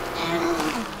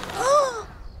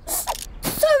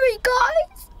 Sorry,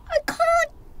 guys. I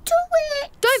can't do it.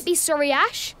 Don't be sorry,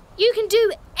 Ash. You can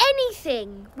do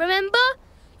anything, remember?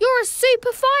 You're a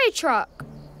super fire truck.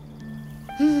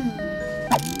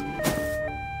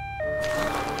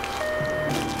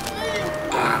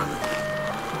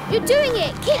 You're doing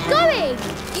it. Keep going.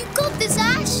 You got this,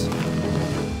 Ash.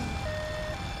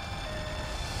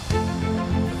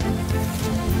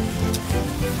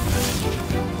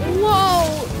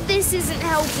 Whoa, this isn't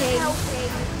helping.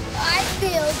 I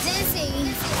feel dizzy.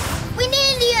 We're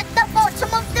nearly at the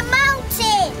bottom of the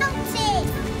mountain.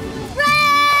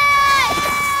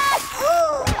 Run!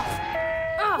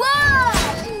 Whoa!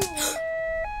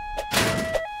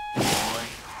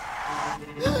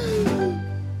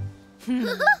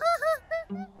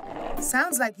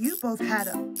 Sounds like you both had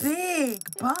a big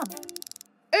bump.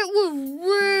 It was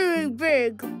really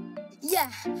big.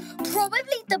 Yeah,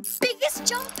 probably the biggest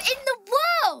jump in the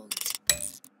world.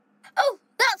 Oh,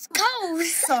 that's cold.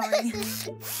 Sorry.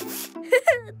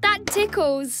 That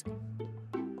tickles.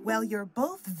 Well, you're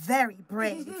both very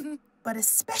brave, but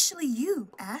especially you,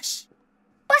 Ash.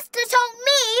 Buster told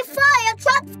me fire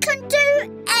trucks can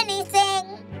do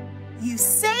anything. You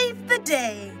saved the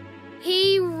day.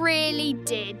 He really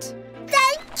did.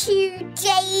 Thank you,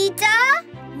 Jada.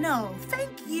 No,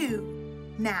 thank you.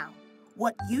 Now,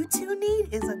 what you two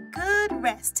need is a good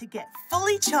rest to get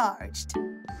fully charged.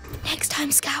 Next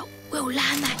time, Scout, we'll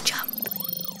land that jump.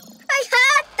 I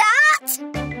heard that.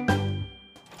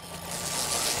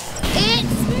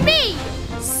 It's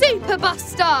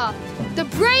Buster, the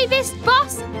bravest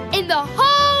bus in the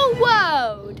whole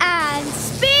world. And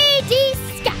Speedy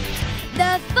Scat,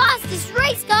 the fastest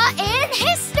race car in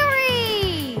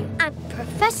history. And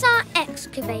Professor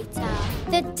Excavator,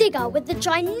 the digger with the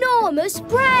ginormous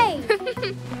brain.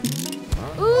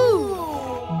 Ooh.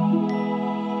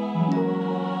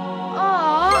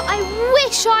 Oh, I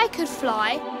wish I could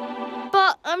fly,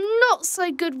 but I'm not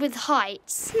so good with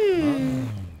heights.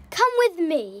 Come with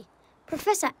me.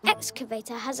 Professor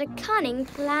Excavator has a cunning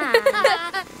plan.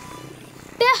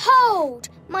 Behold,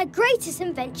 my greatest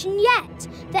invention yet,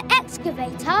 the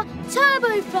Excavator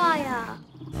Turbo Flyer.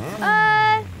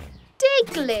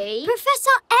 Diggly?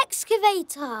 Professor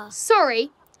Excavator.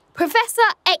 Sorry,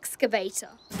 Professor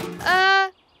Excavator.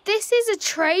 This is a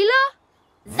trailer?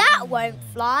 That won't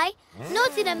fly.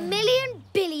 Not in a million,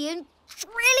 billion,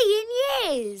 trillion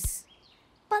years.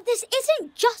 But this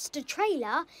isn't just a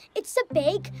trailer. It's a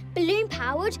big,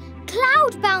 balloon-powered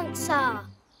cloud bouncer.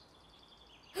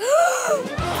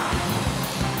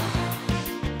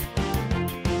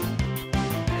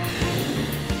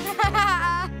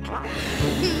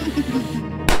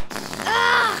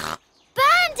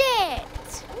 Bandit!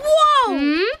 Whoa!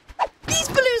 These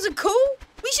balloons are cool.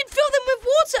 We should fill them with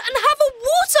water and have a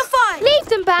water fight. Leave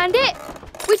them, Bandit.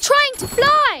 We're trying to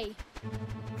fly.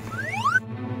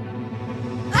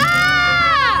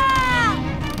 Ah!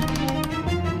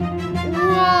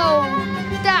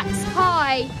 Whoa, that's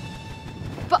high.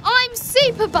 But I'm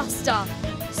Super Buster.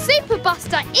 Super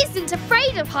Buster isn't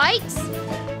afraid of heights.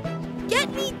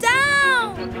 Get me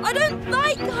down. I don't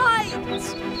like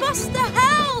heights. Buster,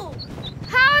 help.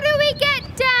 How do we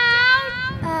get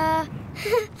down?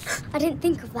 I didn't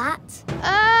think of that.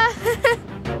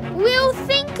 We'll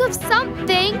think of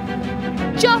something.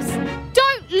 Just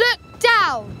don't look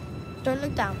down. Don't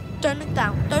look down. Don't look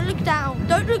down. Don't look down.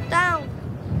 Don't look down.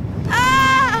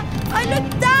 Ah! I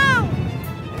looked down.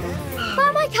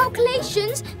 By my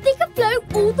calculations, they could float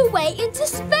all the way into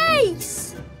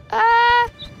space.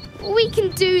 We can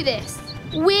do this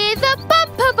with a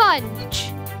bumper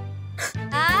bunch.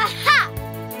 Aha!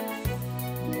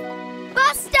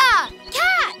 Buster,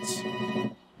 catch!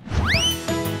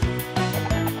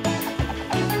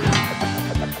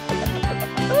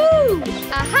 Ooh!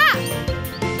 Aha!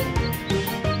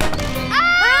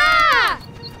 Ah!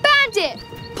 Bandit,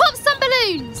 pop some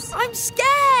balloons. I'm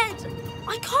scared.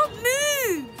 I can't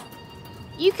move.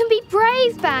 You can be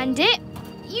brave, Bandit.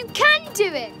 You can do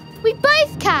it. We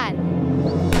both can.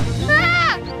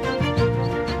 Ah!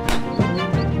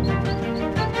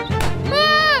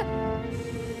 Ah!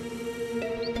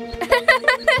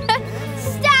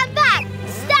 Stand back!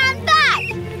 Stand back!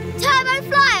 Turbo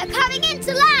Flyer coming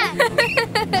into land!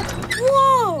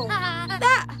 Whoa!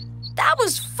 That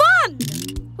was fun!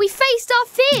 We faced our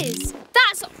fears.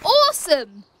 That's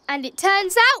awesome. And it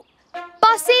turns out,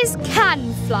 buses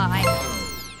can fly.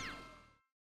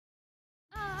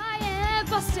 I am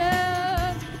Buster,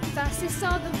 fastest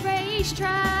on the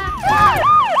racetrack.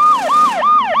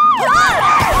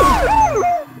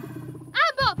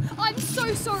 Amber, I'm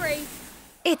so sorry.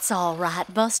 It's all right,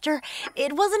 Buster.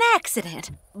 It was an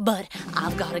accident. But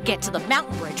I've got to get to the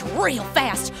mountain bridge real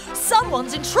fast.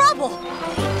 Someone's in trouble.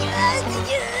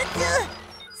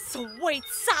 Sweet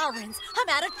sirens, I'm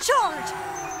out of charge.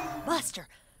 Buster,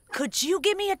 could you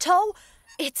give me a tow?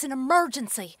 It's an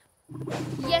emergency.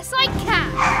 Yes, I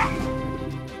can.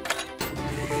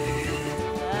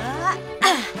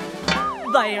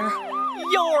 There.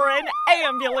 You're an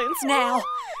ambulance now.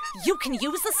 You can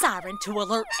use the siren to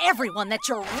alert everyone that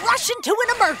you're rushing to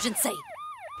an emergency.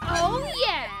 Oh,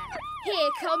 yeah.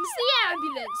 Here comes the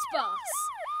ambulance bus.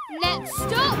 Next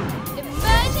stop,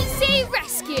 emergency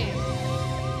rescue.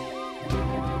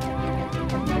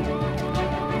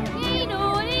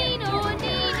 Neenon, neenon,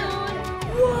 neenon.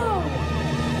 Whoa!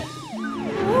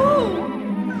 Whoa!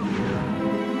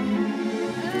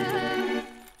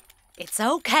 It's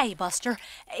okay, Buster.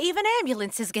 Even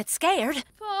ambulances get scared.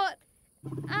 But,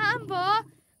 Amber,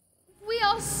 we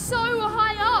are so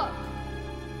high up.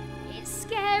 It's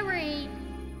scary.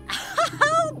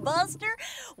 Oh, Buster,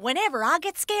 whenever I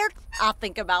get scared, I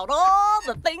think about all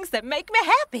the things that make me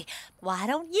happy. Why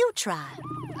don't you try?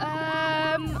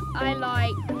 I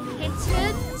like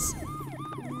kittens,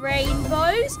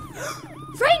 rainbows,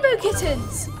 rainbow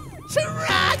kittens.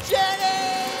 Tragedy!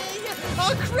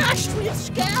 I crashed with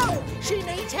Scout. She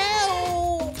needs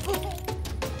help.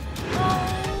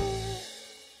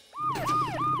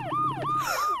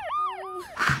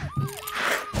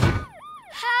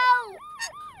 Help!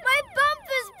 My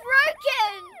bumper's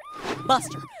broken!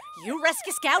 Buster, you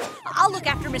rescue Scout. I'll look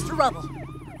after Mr. Rubble.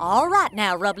 All right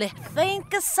now, Rubbly.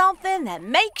 Think of something that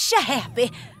makes you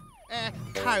happy.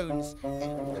 Cones.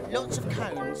 Lots of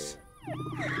cones.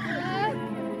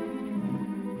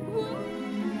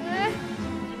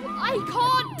 I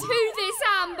can't do this,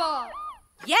 Amber.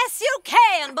 Yes, you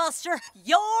can, Buster.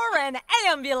 You're an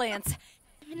ambulance.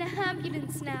 I'm in an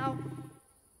ambulance now.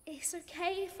 It's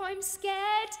okay if I'm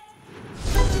scared.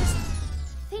 Just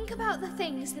think about the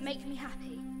things that make me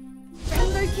happy.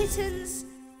 Rainbow kittens,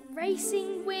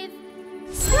 racing with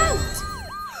Scout.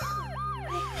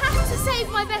 I have to save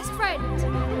my best friend.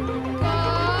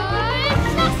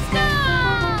 Buster!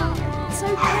 It's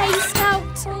okay,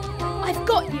 Scout. I've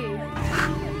got you.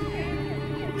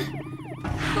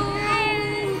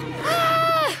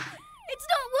 It's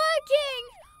not working.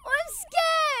 I'm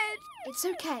scared. It's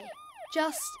okay.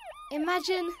 Just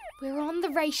imagine we're on the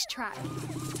racetrack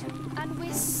and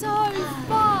we're so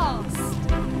fast.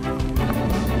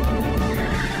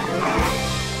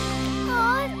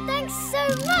 Oh, thanks so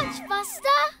much,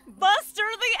 Buster. Buster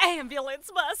the ambulance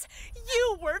bus.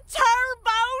 You were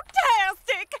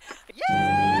turbo-tastic.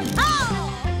 Yeah!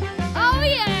 Oh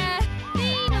yeah.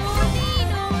 Lean on,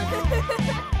 lean on.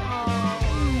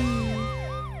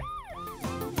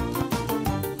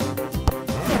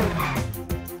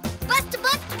 Buster,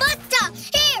 Buster, Buster!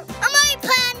 Here, I'm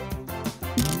open!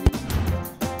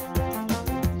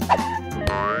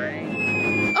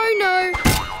 Oh no.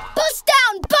 Bust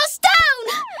down! Bust down!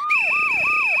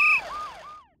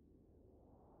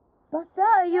 Buster,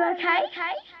 are you okay?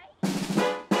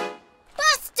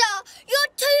 Buster, your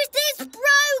tooth is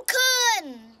broken!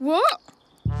 What?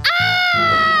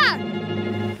 Ah!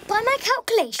 By my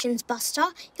calculations,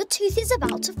 Buster, your tooth is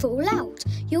about to fall out.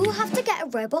 You will have to get a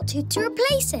robot tooth to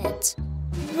replace it.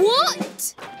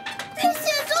 What? This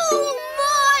is all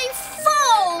my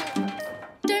fault!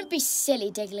 Don't be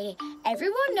silly, Diggly.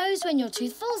 Everyone knows when your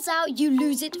tooth falls out, you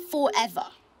lose it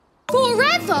forever.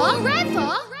 Forever?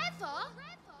 Forever?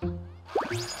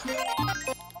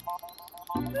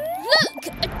 Look,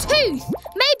 a tooth.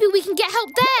 Maybe we can get help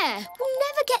there. We'll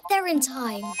never get there in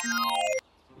time.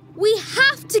 We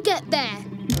have to get there.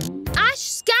 Ash,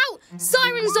 Scout,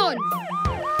 sirens on.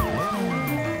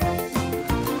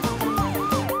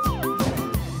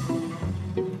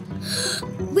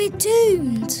 We're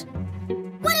doomed.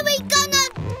 What are we gonna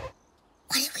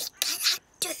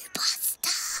do,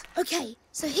 Buster? Okay,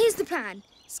 so here's the plan.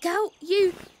 Scout,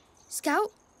 you...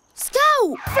 Scout?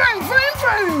 Scout! Vroom, vroom,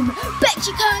 vroom! Bet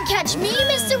you can't catch me,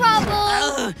 Mr.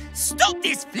 Rubble! Stop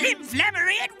this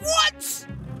flim-flammery at once!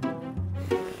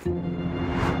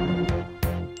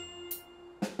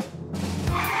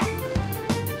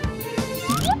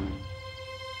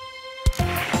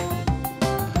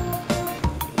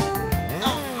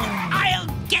 I'll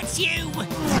get you!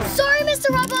 Sorry, Mr.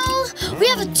 Rubble. We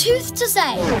have a tooth to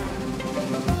save.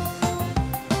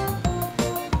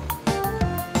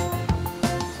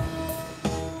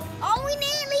 Are we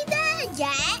nearly there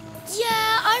yet?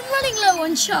 Yeah, I'm running low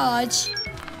on charge.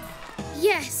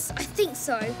 Yes, I think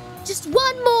so. Just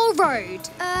one more road.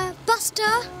 Buster?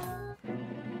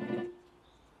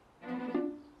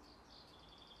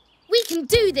 We can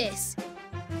do this.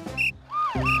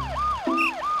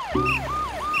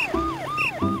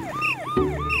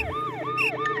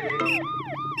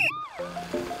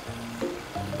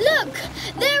 Look,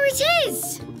 there it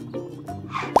is.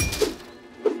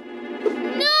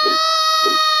 No!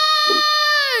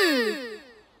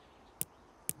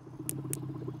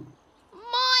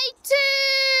 My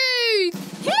tooth!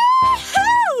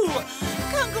 Yahoo!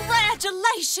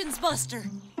 Congratulations, Buster.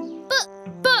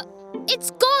 But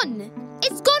it's gone.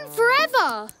 It's gone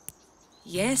forever.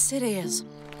 Yes, it is.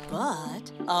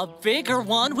 But a bigger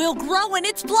one will grow in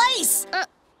its place. A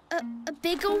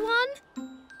bigger one?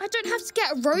 I don't have to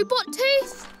get a robot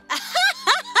tooth?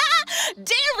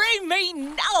 Dearie me,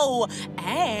 no!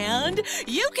 And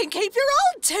you can keep your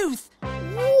old tooth.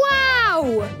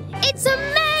 Wow! It's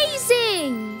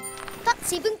amazing!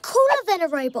 That's even cooler than a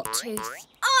robot tooth.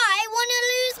 I want to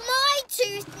lose my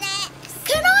tooth next.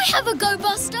 Can I have a go,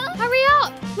 Buster? Hurry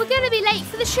up! We're going to be late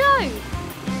for the show.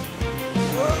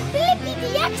 Blippi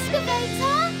the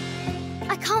excavator!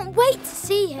 I can't wait to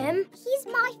see him. He's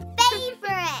my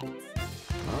favourite.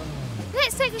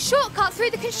 Let's take a shortcut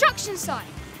through the construction site.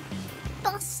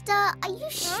 Buster, are you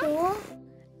sure?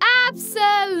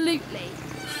 Absolutely.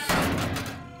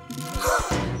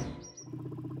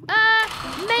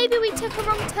 Maybe we took a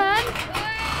wrong turn.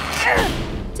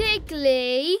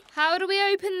 Diggly, how do we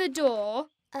open the door?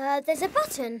 There's a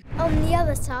button on the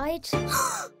other side.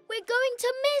 We're going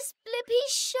to miss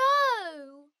Blippi's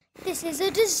show. This is a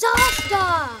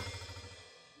disaster.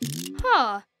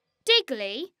 Huh.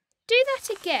 Diggly, do that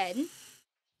again.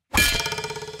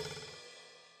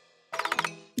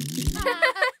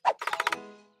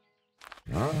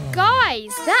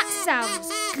 Guys, that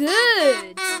sounds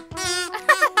good.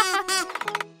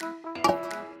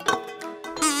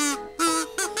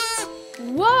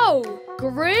 Whoa,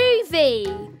 groovy.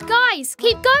 Guys,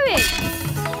 keep going.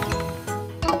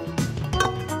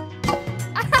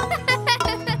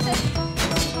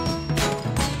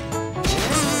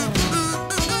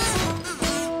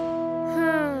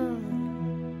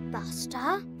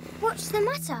 Buster, what's the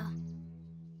matter?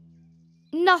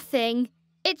 Nothing.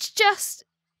 It's just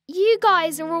you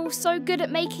guys are all so good at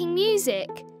making music,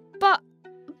 but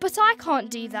I can't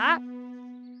do that.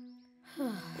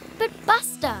 But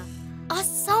Buster, our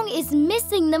song is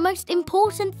missing the most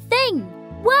important thing,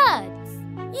 words.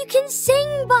 You can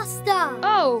sing, Buster.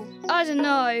 Oh, I don't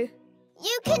know.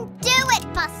 You can do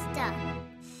it, Buster.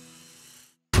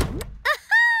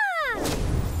 Aha!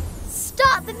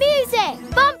 Start the music.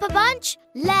 Bumper Bunch,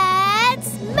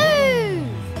 let's move.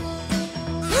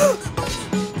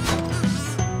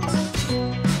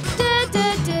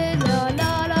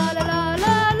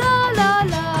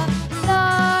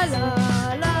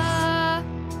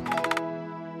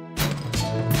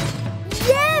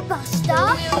 Buster,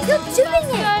 you're doing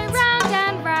it! Go round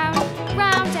and round,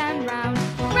 round and round,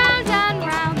 round and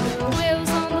round. The wheels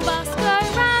on the bus go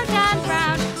round and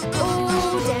round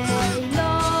all day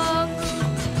long.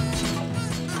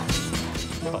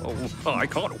 Oh, I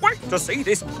can't wait to see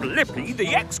this Blippi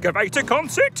the Excavator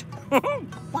concert.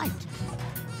 Wait,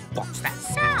 what's that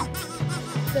sound?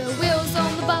 The wheels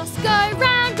on the bus go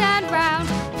round and round,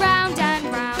 round and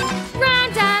round,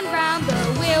 round and round. The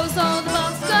wheels on the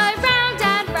bus go round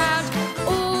and round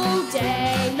all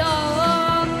day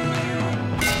long.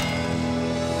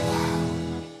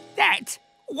 That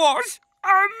was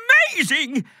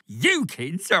amazing! You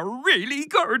kids are really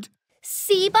good.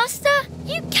 See, Buster?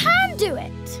 You can do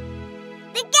it.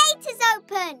 The gate is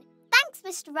open. Thanks,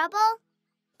 Mr. Rubble.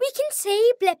 We can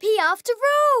see Blippi after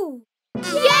all.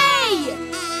 Yay!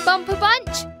 Bumper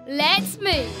Bunch, let's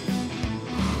move.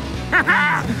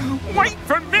 Wait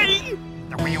for me!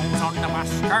 The wheels on the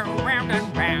bus go round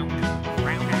and round,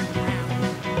 round and round.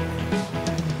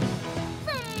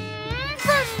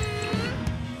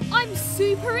 I'm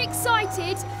super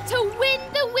excited to win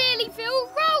the Wheelieville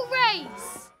roll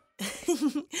race.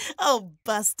 Oh,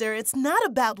 Buster, it's not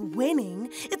about winning.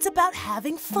 It's about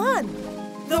having fun.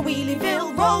 The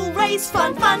Wheelieville roll race,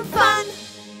 fun, fun, fun.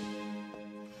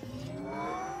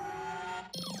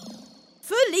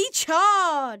 Fully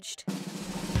charged.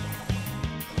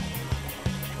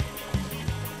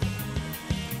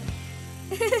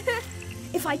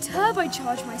 If I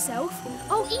turbocharge myself,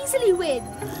 I'll easily win.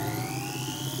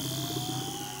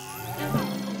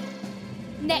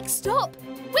 Next stop,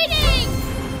 winning!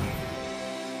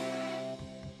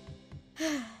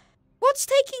 What's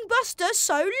taking Buster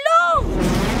so long?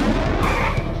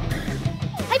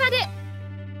 Hey, Bandit!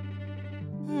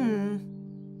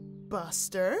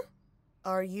 Buster,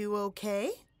 are you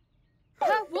okay?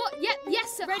 What?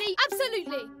 Yes, sir. Ready?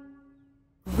 Absolutely.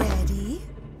 Ready,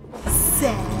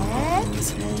 set,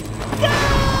 go!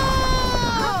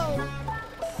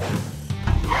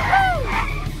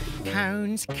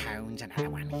 Cones, cones, another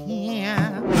one here.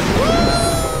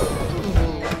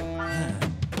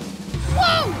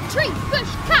 Whoa! Tree,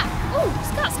 bush, cat! Oh,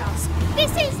 Scout's house.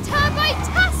 This is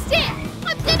turbo-tastic!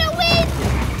 I'm gonna win!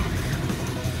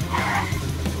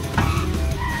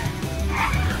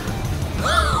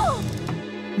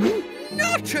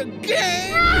 Not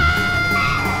again!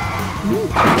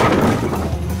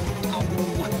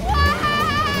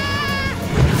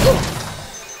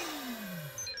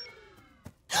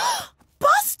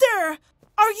 Buster,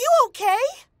 are you okay?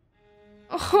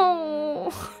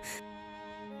 Oh.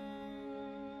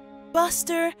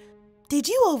 Buster, did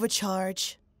you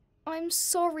overcharge? I'm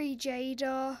sorry,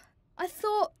 Jada. I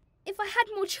thought if I had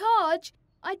more charge,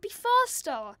 I'd be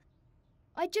faster.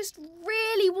 I just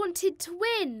really wanted to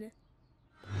win.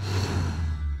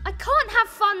 I can't have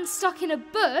fun stuck in a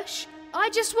bush. I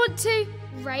just want to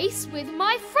race with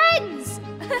my friends.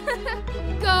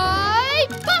 Go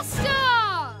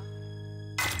Buster!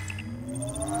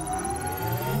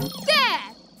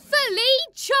 There, fully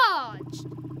charged.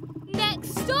 Next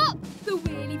stop, the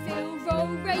Wheelieville roll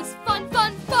race. Fun,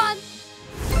 fun, fun.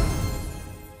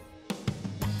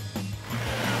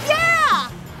 Yeah!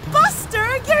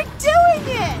 Buster, you're doing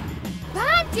it!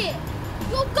 Bandit,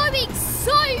 you're going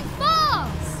so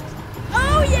fast.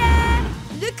 Oh, yeah!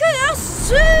 Look at us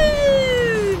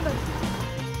zoom!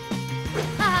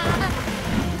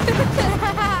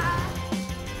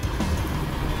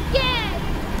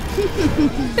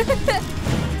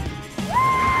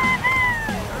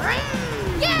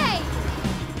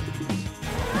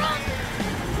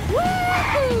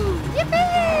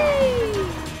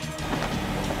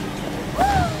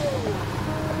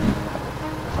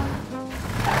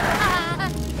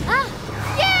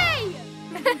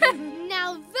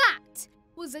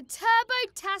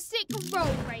 epic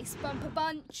roll race, Bumper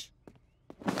Bunch.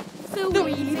 The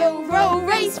Wheelieville roll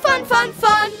race, fun, fun,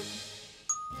 fun!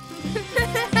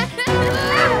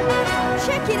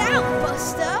 Check it out,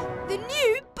 Buster! The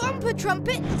new Bumper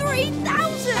Trumpet 3000!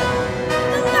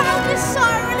 The loudest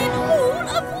siren in all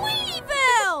of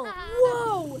Wheelieville!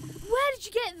 Whoa! Where did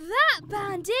you get that,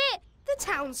 Bandit? The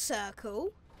town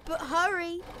circle. But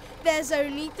hurry, there's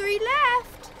only 3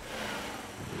 left.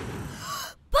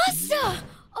 Buster!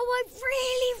 Oh, I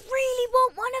really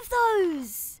want one of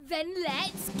those. Then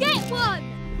let's get one!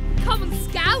 Come on,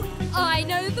 Scout, I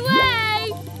know the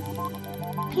way!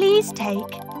 Please take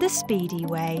the speedy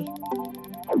way.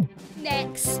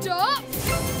 Next stop,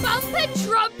 Bumper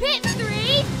Trumpet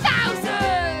 3000!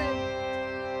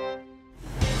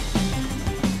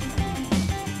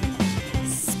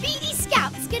 Speedy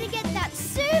Scout's gonna get that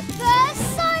super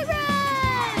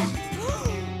siren!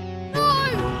 No!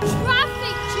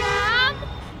 Traffic jam!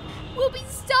 We'll be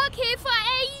stuck here for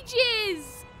ages!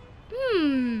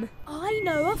 I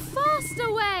know a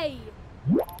faster way!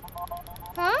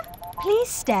 Huh? Please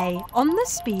stay on the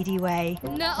speedy way.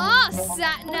 Nuh-uh,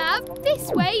 Sat-Nav.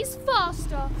 This way's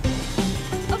faster.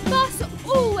 A bus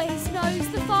always knows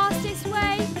the fastest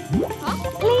way.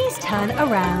 Huh? Please turn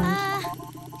around.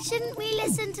 Shouldn't we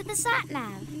listen to the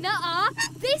sat-nav? Nuh-uh,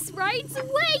 this road's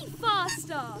way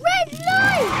faster. Red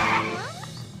light!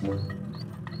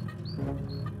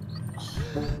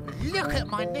 Look at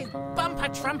my new Bumper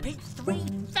Trumpet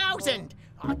 3000!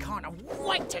 I can't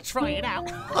wait to try it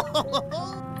out.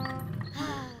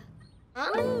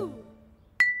 Ooh.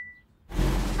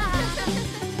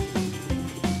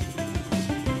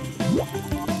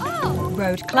 Oh.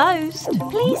 Road closed.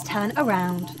 Please turn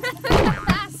around.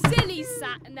 That silly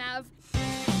Sat-Nav.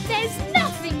 There's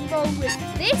nothing wrong with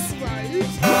this road.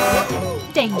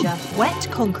 Danger. Wet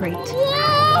concrete.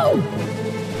 Whoa!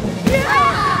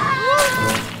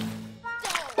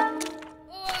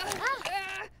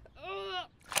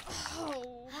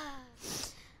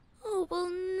 Oh,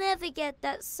 we'll never get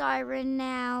that siren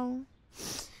now.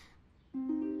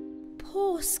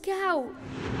 Poor Scout.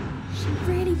 She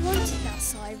really wanted that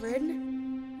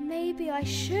siren. Maybe I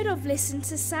should have listened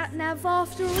to Sat-Nav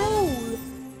after all.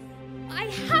 I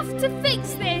have to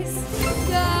fix this.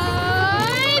 Go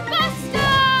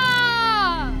Buster!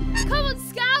 Come on,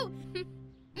 Scout.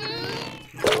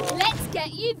 Let's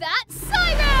get you that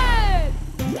siren!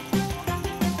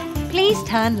 Please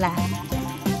turn left.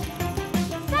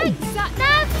 Thanks,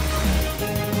 Sat-Nav.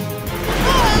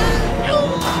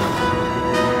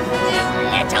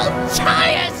 Little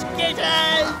tire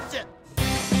skidders!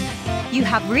 You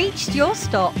have reached your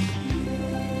stop.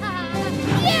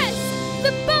 Yes!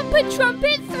 The Bumper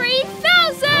Trumpet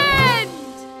 3000!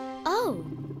 Oh,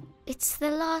 it's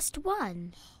the last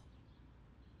one.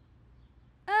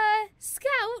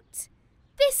 Scout,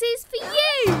 this is for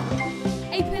you!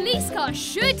 A police car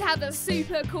should have a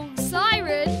super cool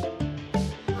siren.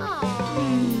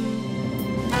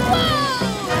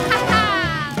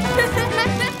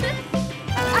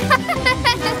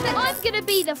 I'm gonna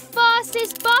be the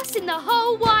fastest bus in the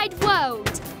whole wide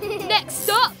world. Next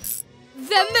stop,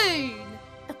 the moon.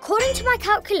 According to my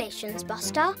calculations,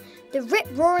 Buster, the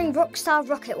rip-roaring rockstar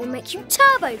rocket will make you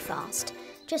turbo fast.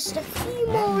 Just a few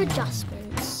more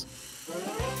adjustments.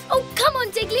 Oh, come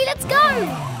on, Diggly, let's go!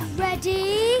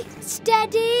 Ready,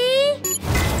 steady...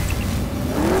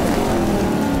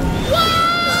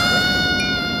 Whoa!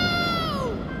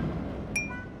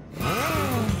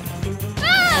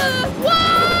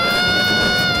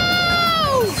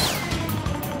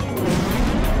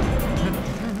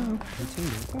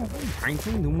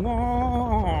 Painting the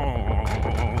wall.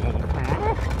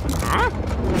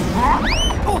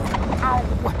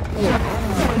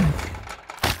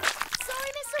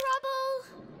 Sorry, Mr. Rubble.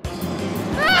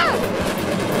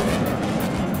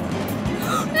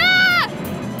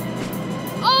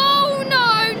 Oh, no.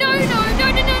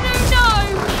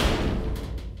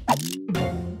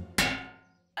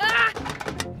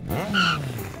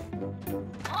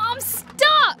 I'm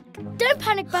stuck. Don't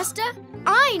panic, Buster.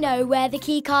 I know where the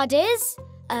key card is.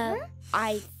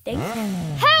 I think.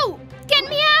 Help! Get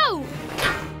me out!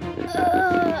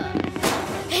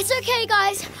 It's okay,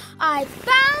 guys. I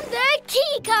found the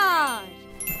key card.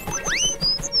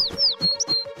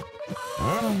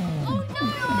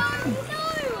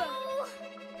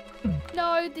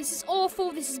 No, this is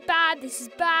awful. This is bad. Hey,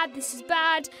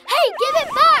 give it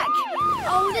back!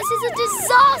 Oh, this is a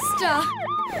disaster.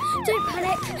 Don't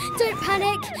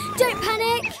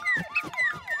panic.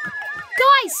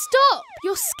 Guys, stop!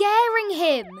 You're scaring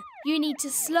him. You need to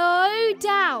slow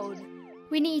down.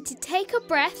 We need to take a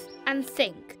breath and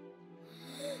think.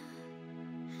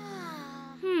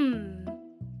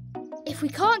 If we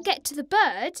can't get to the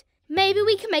bird, maybe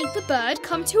we can make the bird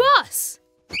come to us.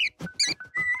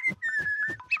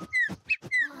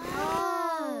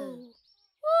 Oh.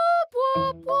 Whoop,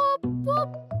 whoop, whoop,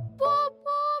 whoop, whoop,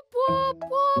 whoop, whoop,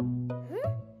 whoop.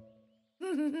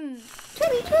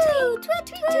 Tweet-tweet,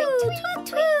 tweet-tweet,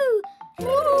 tweet-tweet.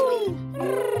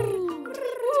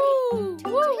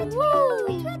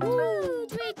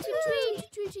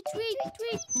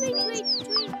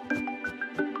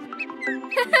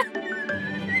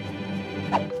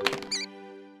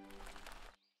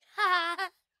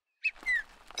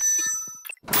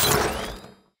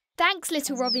 Thanks,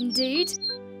 little Robin Dude.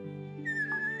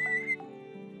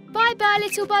 Bye-bye,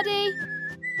 little buddy.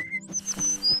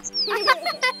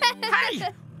 Hey!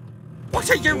 What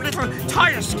are you little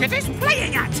tyre skidders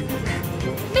playing at?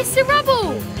 Mr.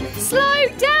 Rubble, slow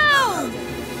down!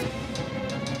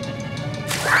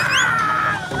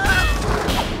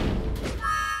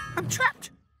 I'm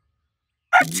trapped!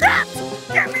 I'm trapped!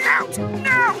 Get me out!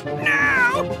 No! No!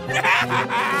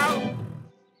 No!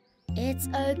 It's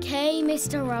okay,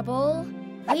 Mr. Rubble.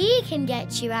 We can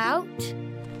get you out.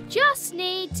 Just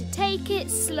need to take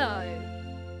it slow.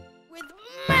 With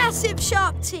massive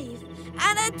sharp teeth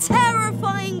and a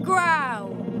terrifying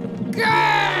growl. There's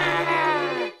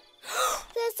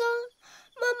a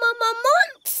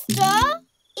monster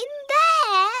in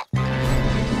there.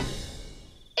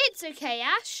 It's okay,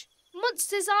 Ash.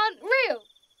 Monsters aren't real.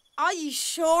 Are you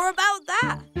sure about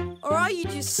that? Or are you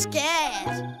just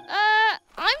scared?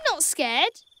 I'm not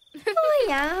scared. I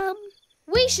am.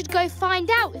 We should go find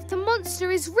out if the monster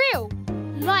is real,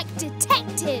 like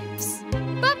detectives.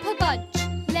 Bumper Bunch,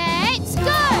 let's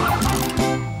go!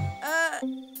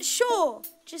 Sure.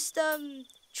 Just,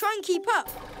 try and keep up.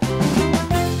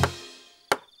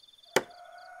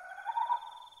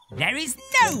 There is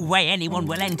no way anyone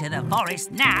will enter the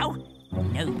forest now.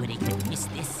 Nobody could miss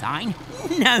this sign.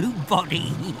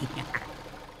 Nobody.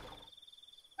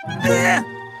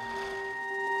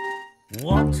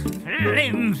 What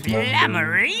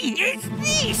flim-flammery is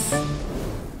this?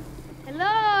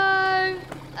 Hello?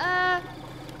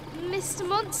 Mr.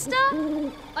 Monster?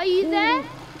 Are you there?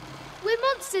 We're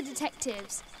monster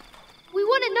detectives. We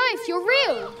want to know if you're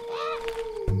real.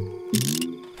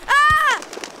 Ah!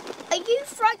 Are you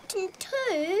frightened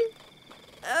too?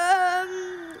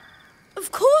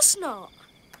 Of course not.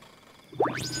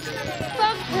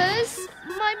 Bumpers,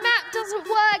 my map doesn't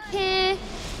work here.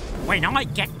 When I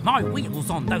get my wheels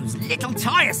on those little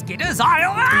tyre skidders,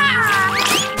 I'll...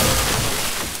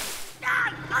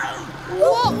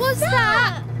 What was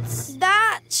that?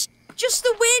 That's just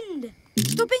the wind.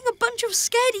 Stopping a bunch of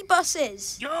scaredy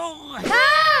buses.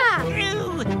 Ah!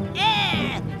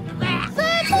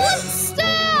 The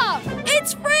monster!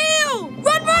 It's real!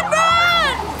 Run, run,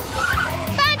 run!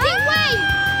 Bandit, wait!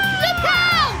 Look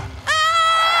out! Ah!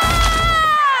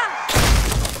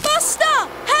 Buster!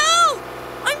 Help!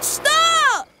 I'm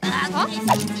stuck!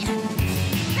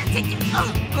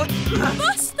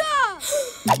 Buster!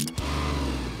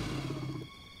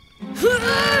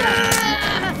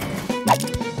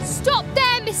 Stop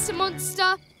there, Mr.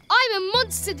 Monster. I'm a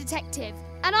monster detective,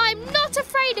 and I'm not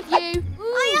afraid of you.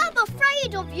 I am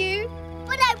afraid of you,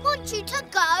 but I want you to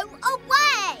go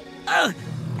away. Ow!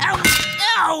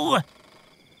 Ow!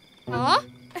 Huh?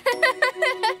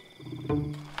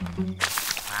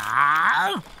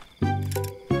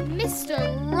 Mr.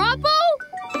 Rubble?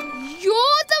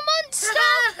 You're the monster?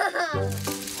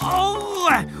 Oh,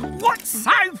 what's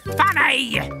so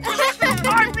funny?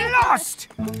 I'm lost!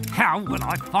 How will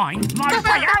I find my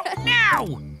way out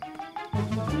now?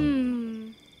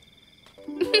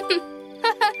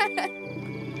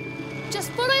 Just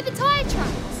follow the tyre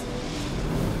tracks.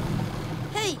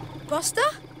 Hey, Buster.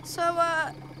 So,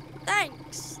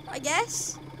 thanks, I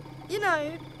guess. You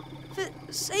know, for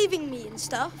saving me and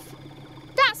stuff.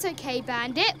 That's okay,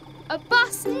 Bandit. A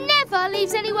bus never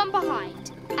leaves anyone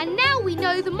behind. And now we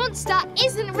know the monster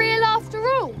isn't real after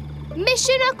all.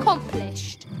 Mission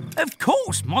accomplished. Of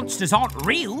course monsters aren't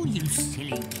real, you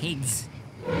silly kids.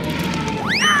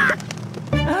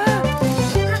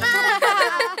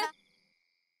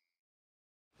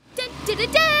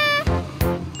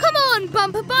 Come on,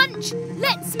 Bumper Bunch.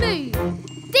 Let's move.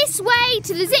 This way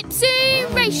to the Zip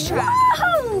Zoom racetrack.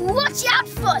 Woohoo! Watch out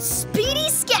for Speedy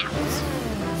Scouts.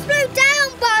 Slow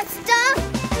down, Buster.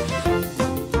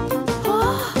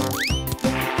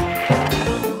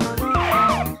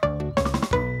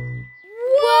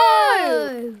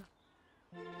 Whoa!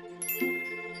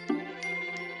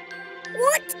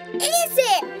 What is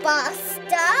it,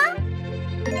 Buster?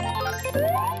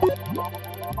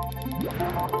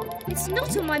 It's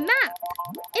not on my map.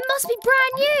 It must must be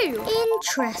brand new.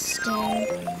 Interesting.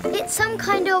 It's some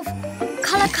kind of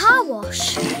colour car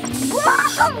wash.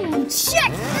 Whoa!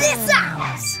 Check this out!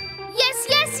 Yes,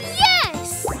 yes,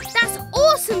 yes! That's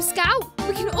awesome, Scout.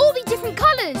 We can all be different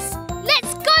colours.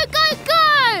 Let's go, go,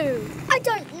 go! I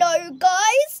don't know,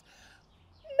 guys.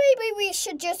 Maybe we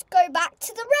should just go back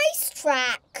to the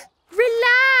racetrack.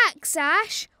 Relax,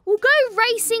 Ash. We'll go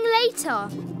racing later.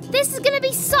 This is going to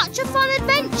be such a fun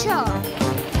adventure.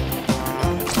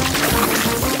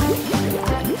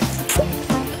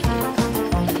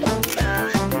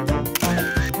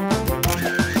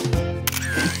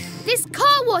 This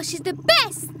car wash is the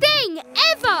best thing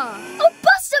ever! Oh,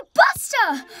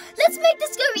 Buster! Let's make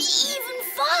this go even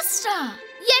faster!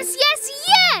 Yes, yes,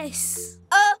 yes!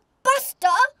 Buster,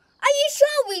 are you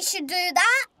sure we should do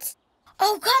that?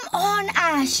 Oh, come on,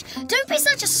 Ash. Don't be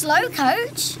such a slow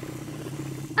coach.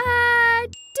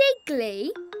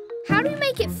 Diggly, how do we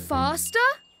make it faster?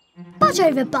 Budge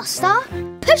over, Buster.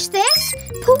 Push this,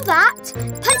 pull that,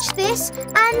 punch this,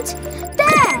 and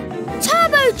there!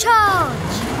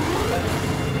 Turbocharge!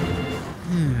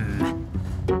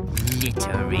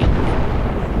 Littering.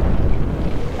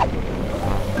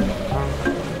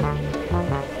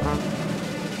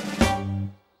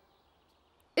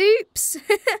 Oops.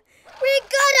 We're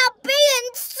gonna be in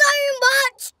so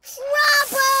much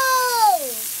trouble!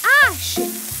 Ash,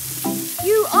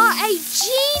 you are a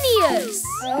genius.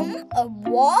 A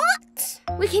what?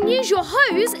 We can use your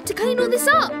hose to clean all this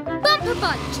up. Bumper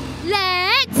bunch,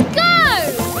 let's go!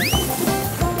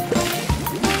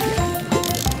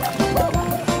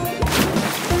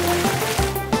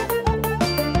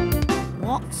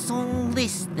 What's all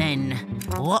this then?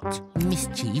 What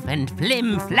mischief and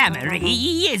flim-flammery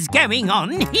is going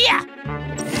on here?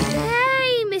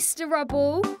 Hey, Mr.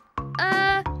 Rubble.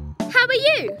 How are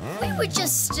you? We were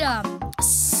just,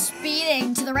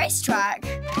 speeding to the racetrack.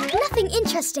 Nothing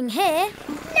interesting here.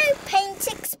 No paint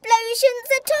explosions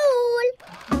at all.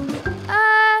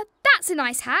 That's a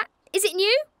nice hat. Is it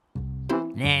new?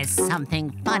 There's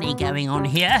something funny going on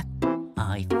here.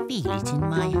 I feel it in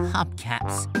my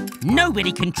hubcaps.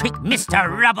 Nobody can trick Mr.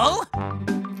 Rubble.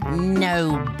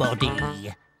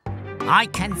 Nobody. I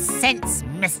can sense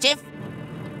mischief.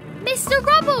 Mr.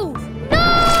 Rubble,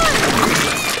 no!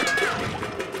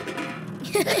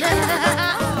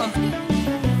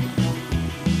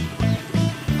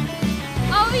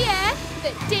 Oh yeah,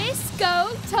 the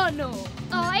disco tunnel.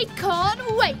 I can't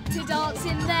wait to dance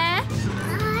in there.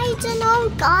 I don't know,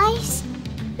 guys.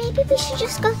 Maybe we should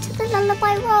just go to the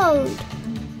Lullaby Road.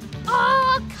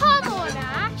 Oh, come on,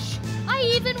 Ash. I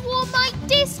even wore my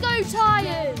disco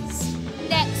tyres.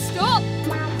 Next stop,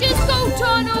 disco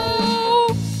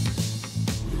tunnel.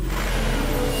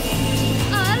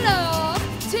 I love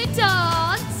to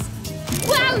dance.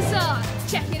 Wowza!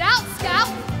 Check it out, Scout.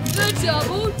 The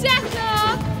double-decker.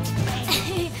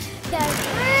 The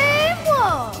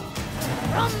rainbow.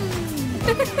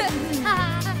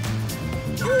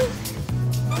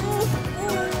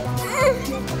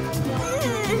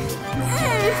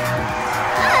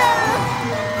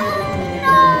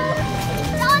 No!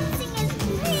 Dancing is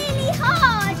really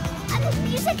hard, and the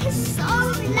music is so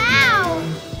loud.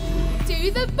 Do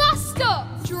the bus stop.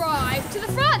 Drive to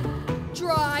the front.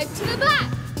 Drive to the back.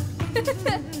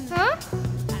 Huh?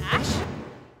 Ash?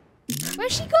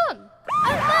 Where's she gone?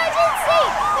 Emergency!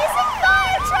 There's a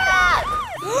fire truck!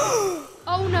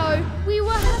 Oh no, we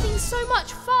were having so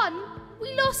much fun.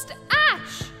 We lost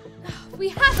Ash. We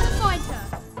have to find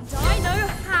her. And I know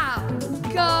how.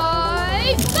 Go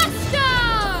Buster!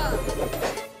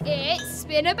 It's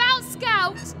Spinabout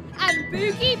Scout and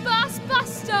Boogie Bus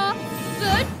Buster,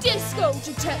 the Disco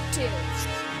Detectives.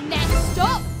 Next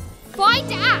stop,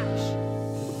 find Ash.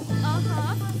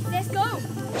 Let's go.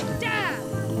 Down.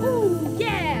 Ooh,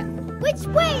 yeah. Which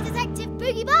way, Detective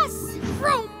Boogie Bus?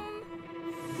 Vroom.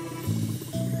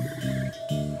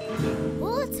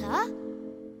 Water?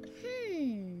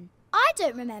 I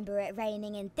don't remember it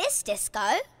raining in this disco.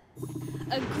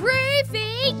 A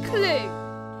groovy clue.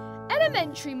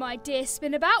 Elementary, my dear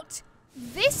Spinabout.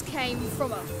 This came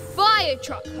from a fire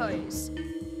truck hose.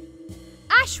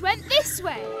 Ash went this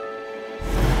way.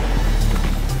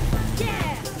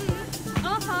 Yeah.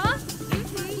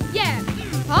 Yeah.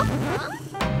 Huh?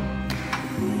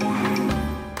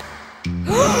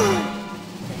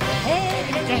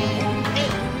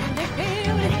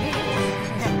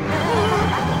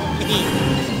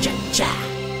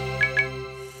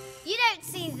 You don't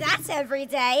see that every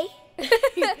day.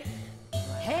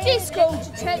 Disco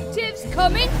Detectives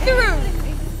coming through.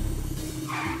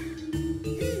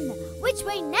 Which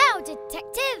way now,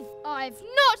 Detective? I've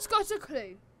not got a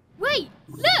clue. Wait,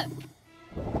 look.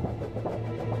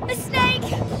 A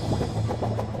snake!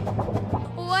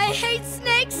 Oh, I hate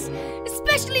snakes,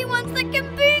 especially ones that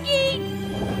can boogie.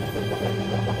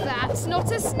 That's not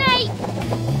a snake.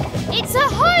 It's a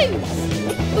hose.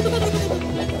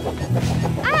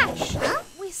 Ash,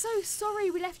 we're so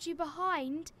sorry we left you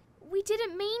behind. We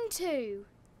didn't mean to.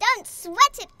 Don't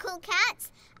sweat it, cool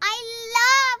cats. I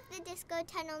love the disco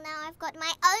tunnel now. I've got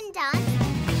my own dance.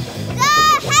 The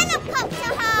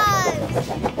helicopter hose!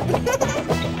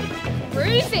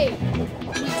 Groovy.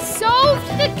 We solved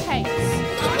the case.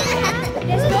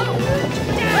 Let's go.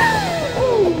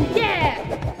 Ooh, yeah.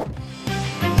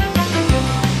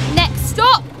 Next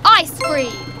stop, ice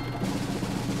cream.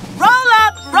 Roll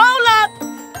up, roll up.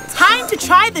 Time to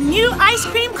try the new ice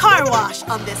cream car wash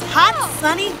on this hot,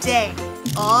 sunny day.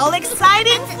 All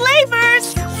exciting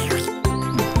flavors.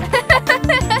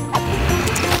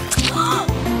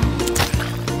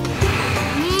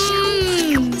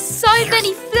 So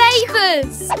many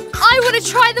flavors. I want to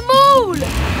try them all.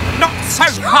 Not so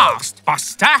fast,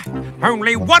 Buster.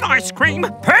 Only one ice cream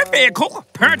per vehicle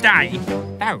per day.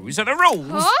 Those are the rules.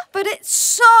 Huh? But it's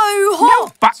so hot.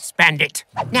 No buts, Bandit.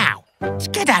 Now,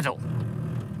 skedaddle.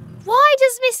 Why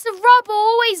does Mr. Rubble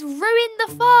always ruin the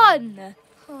fun?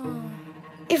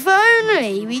 If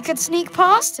only we could sneak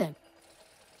past him.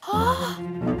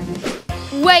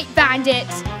 Wait, Bandit.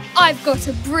 I've got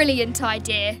a brilliant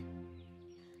idea.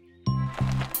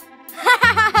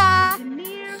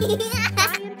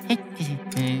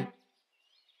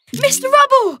 Mr.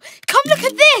 Rubble, come look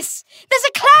at this. There's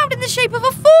a cloud in the shape of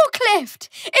a forklift.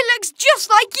 It looks just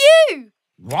like you.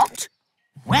 What?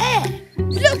 Where?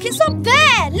 Look, it's up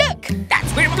there. Look.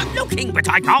 That's where I'm looking, but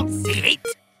I can't see it.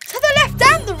 To the left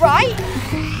and the right.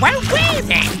 Well, where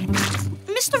then?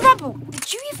 Mr. Rubble,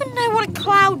 do you even know what a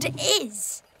cloud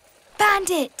is?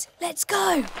 Bandit, let's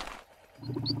go.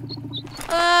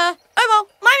 Oh well,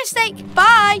 my mistake.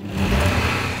 Bye.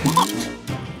 What?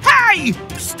 Hey!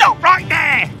 Stop right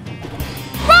there!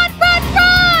 Run, run,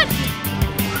 run!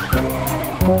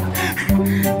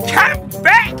 Come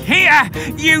back here,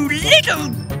 you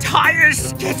little tire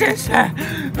skitters!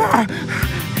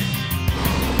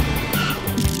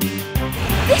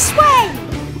 This way!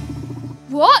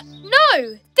 What?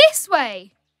 No, this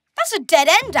way. That's a dead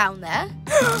end down there.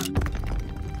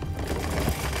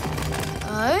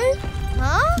 Oh?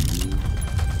 Huh?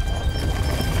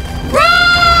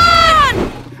 Run!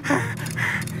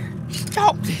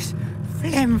 Stop this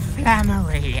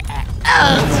flim-flammery.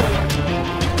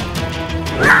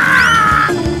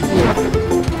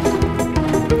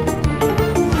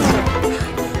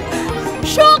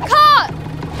 Shortcut!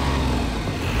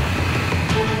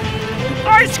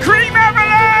 Ice cream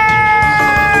avalanche!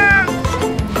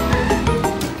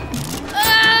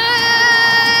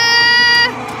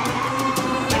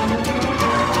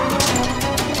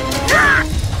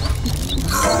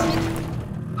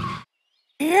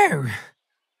 You.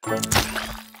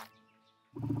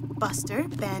 Buster,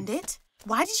 Bandit,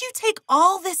 why did you take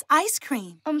all this ice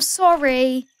cream? I'm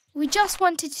sorry. We just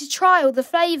wanted to try all the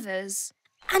flavours.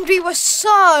 And we were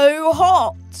so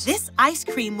hot. This ice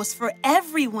cream was for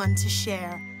everyone to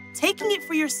share. Taking it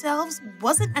for yourselves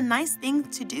wasn't a nice thing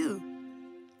to do.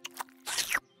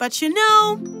 But you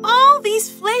know, all these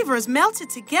flavors melted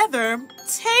together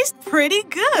taste pretty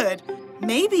good.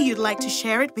 Maybe you'd like to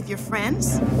share it with your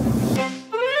friends?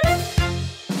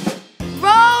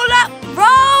 Roll up,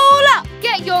 roll up.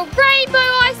 Get your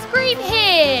rainbow ice cream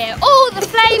here. All the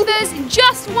flavours in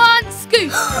just one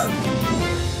scoop.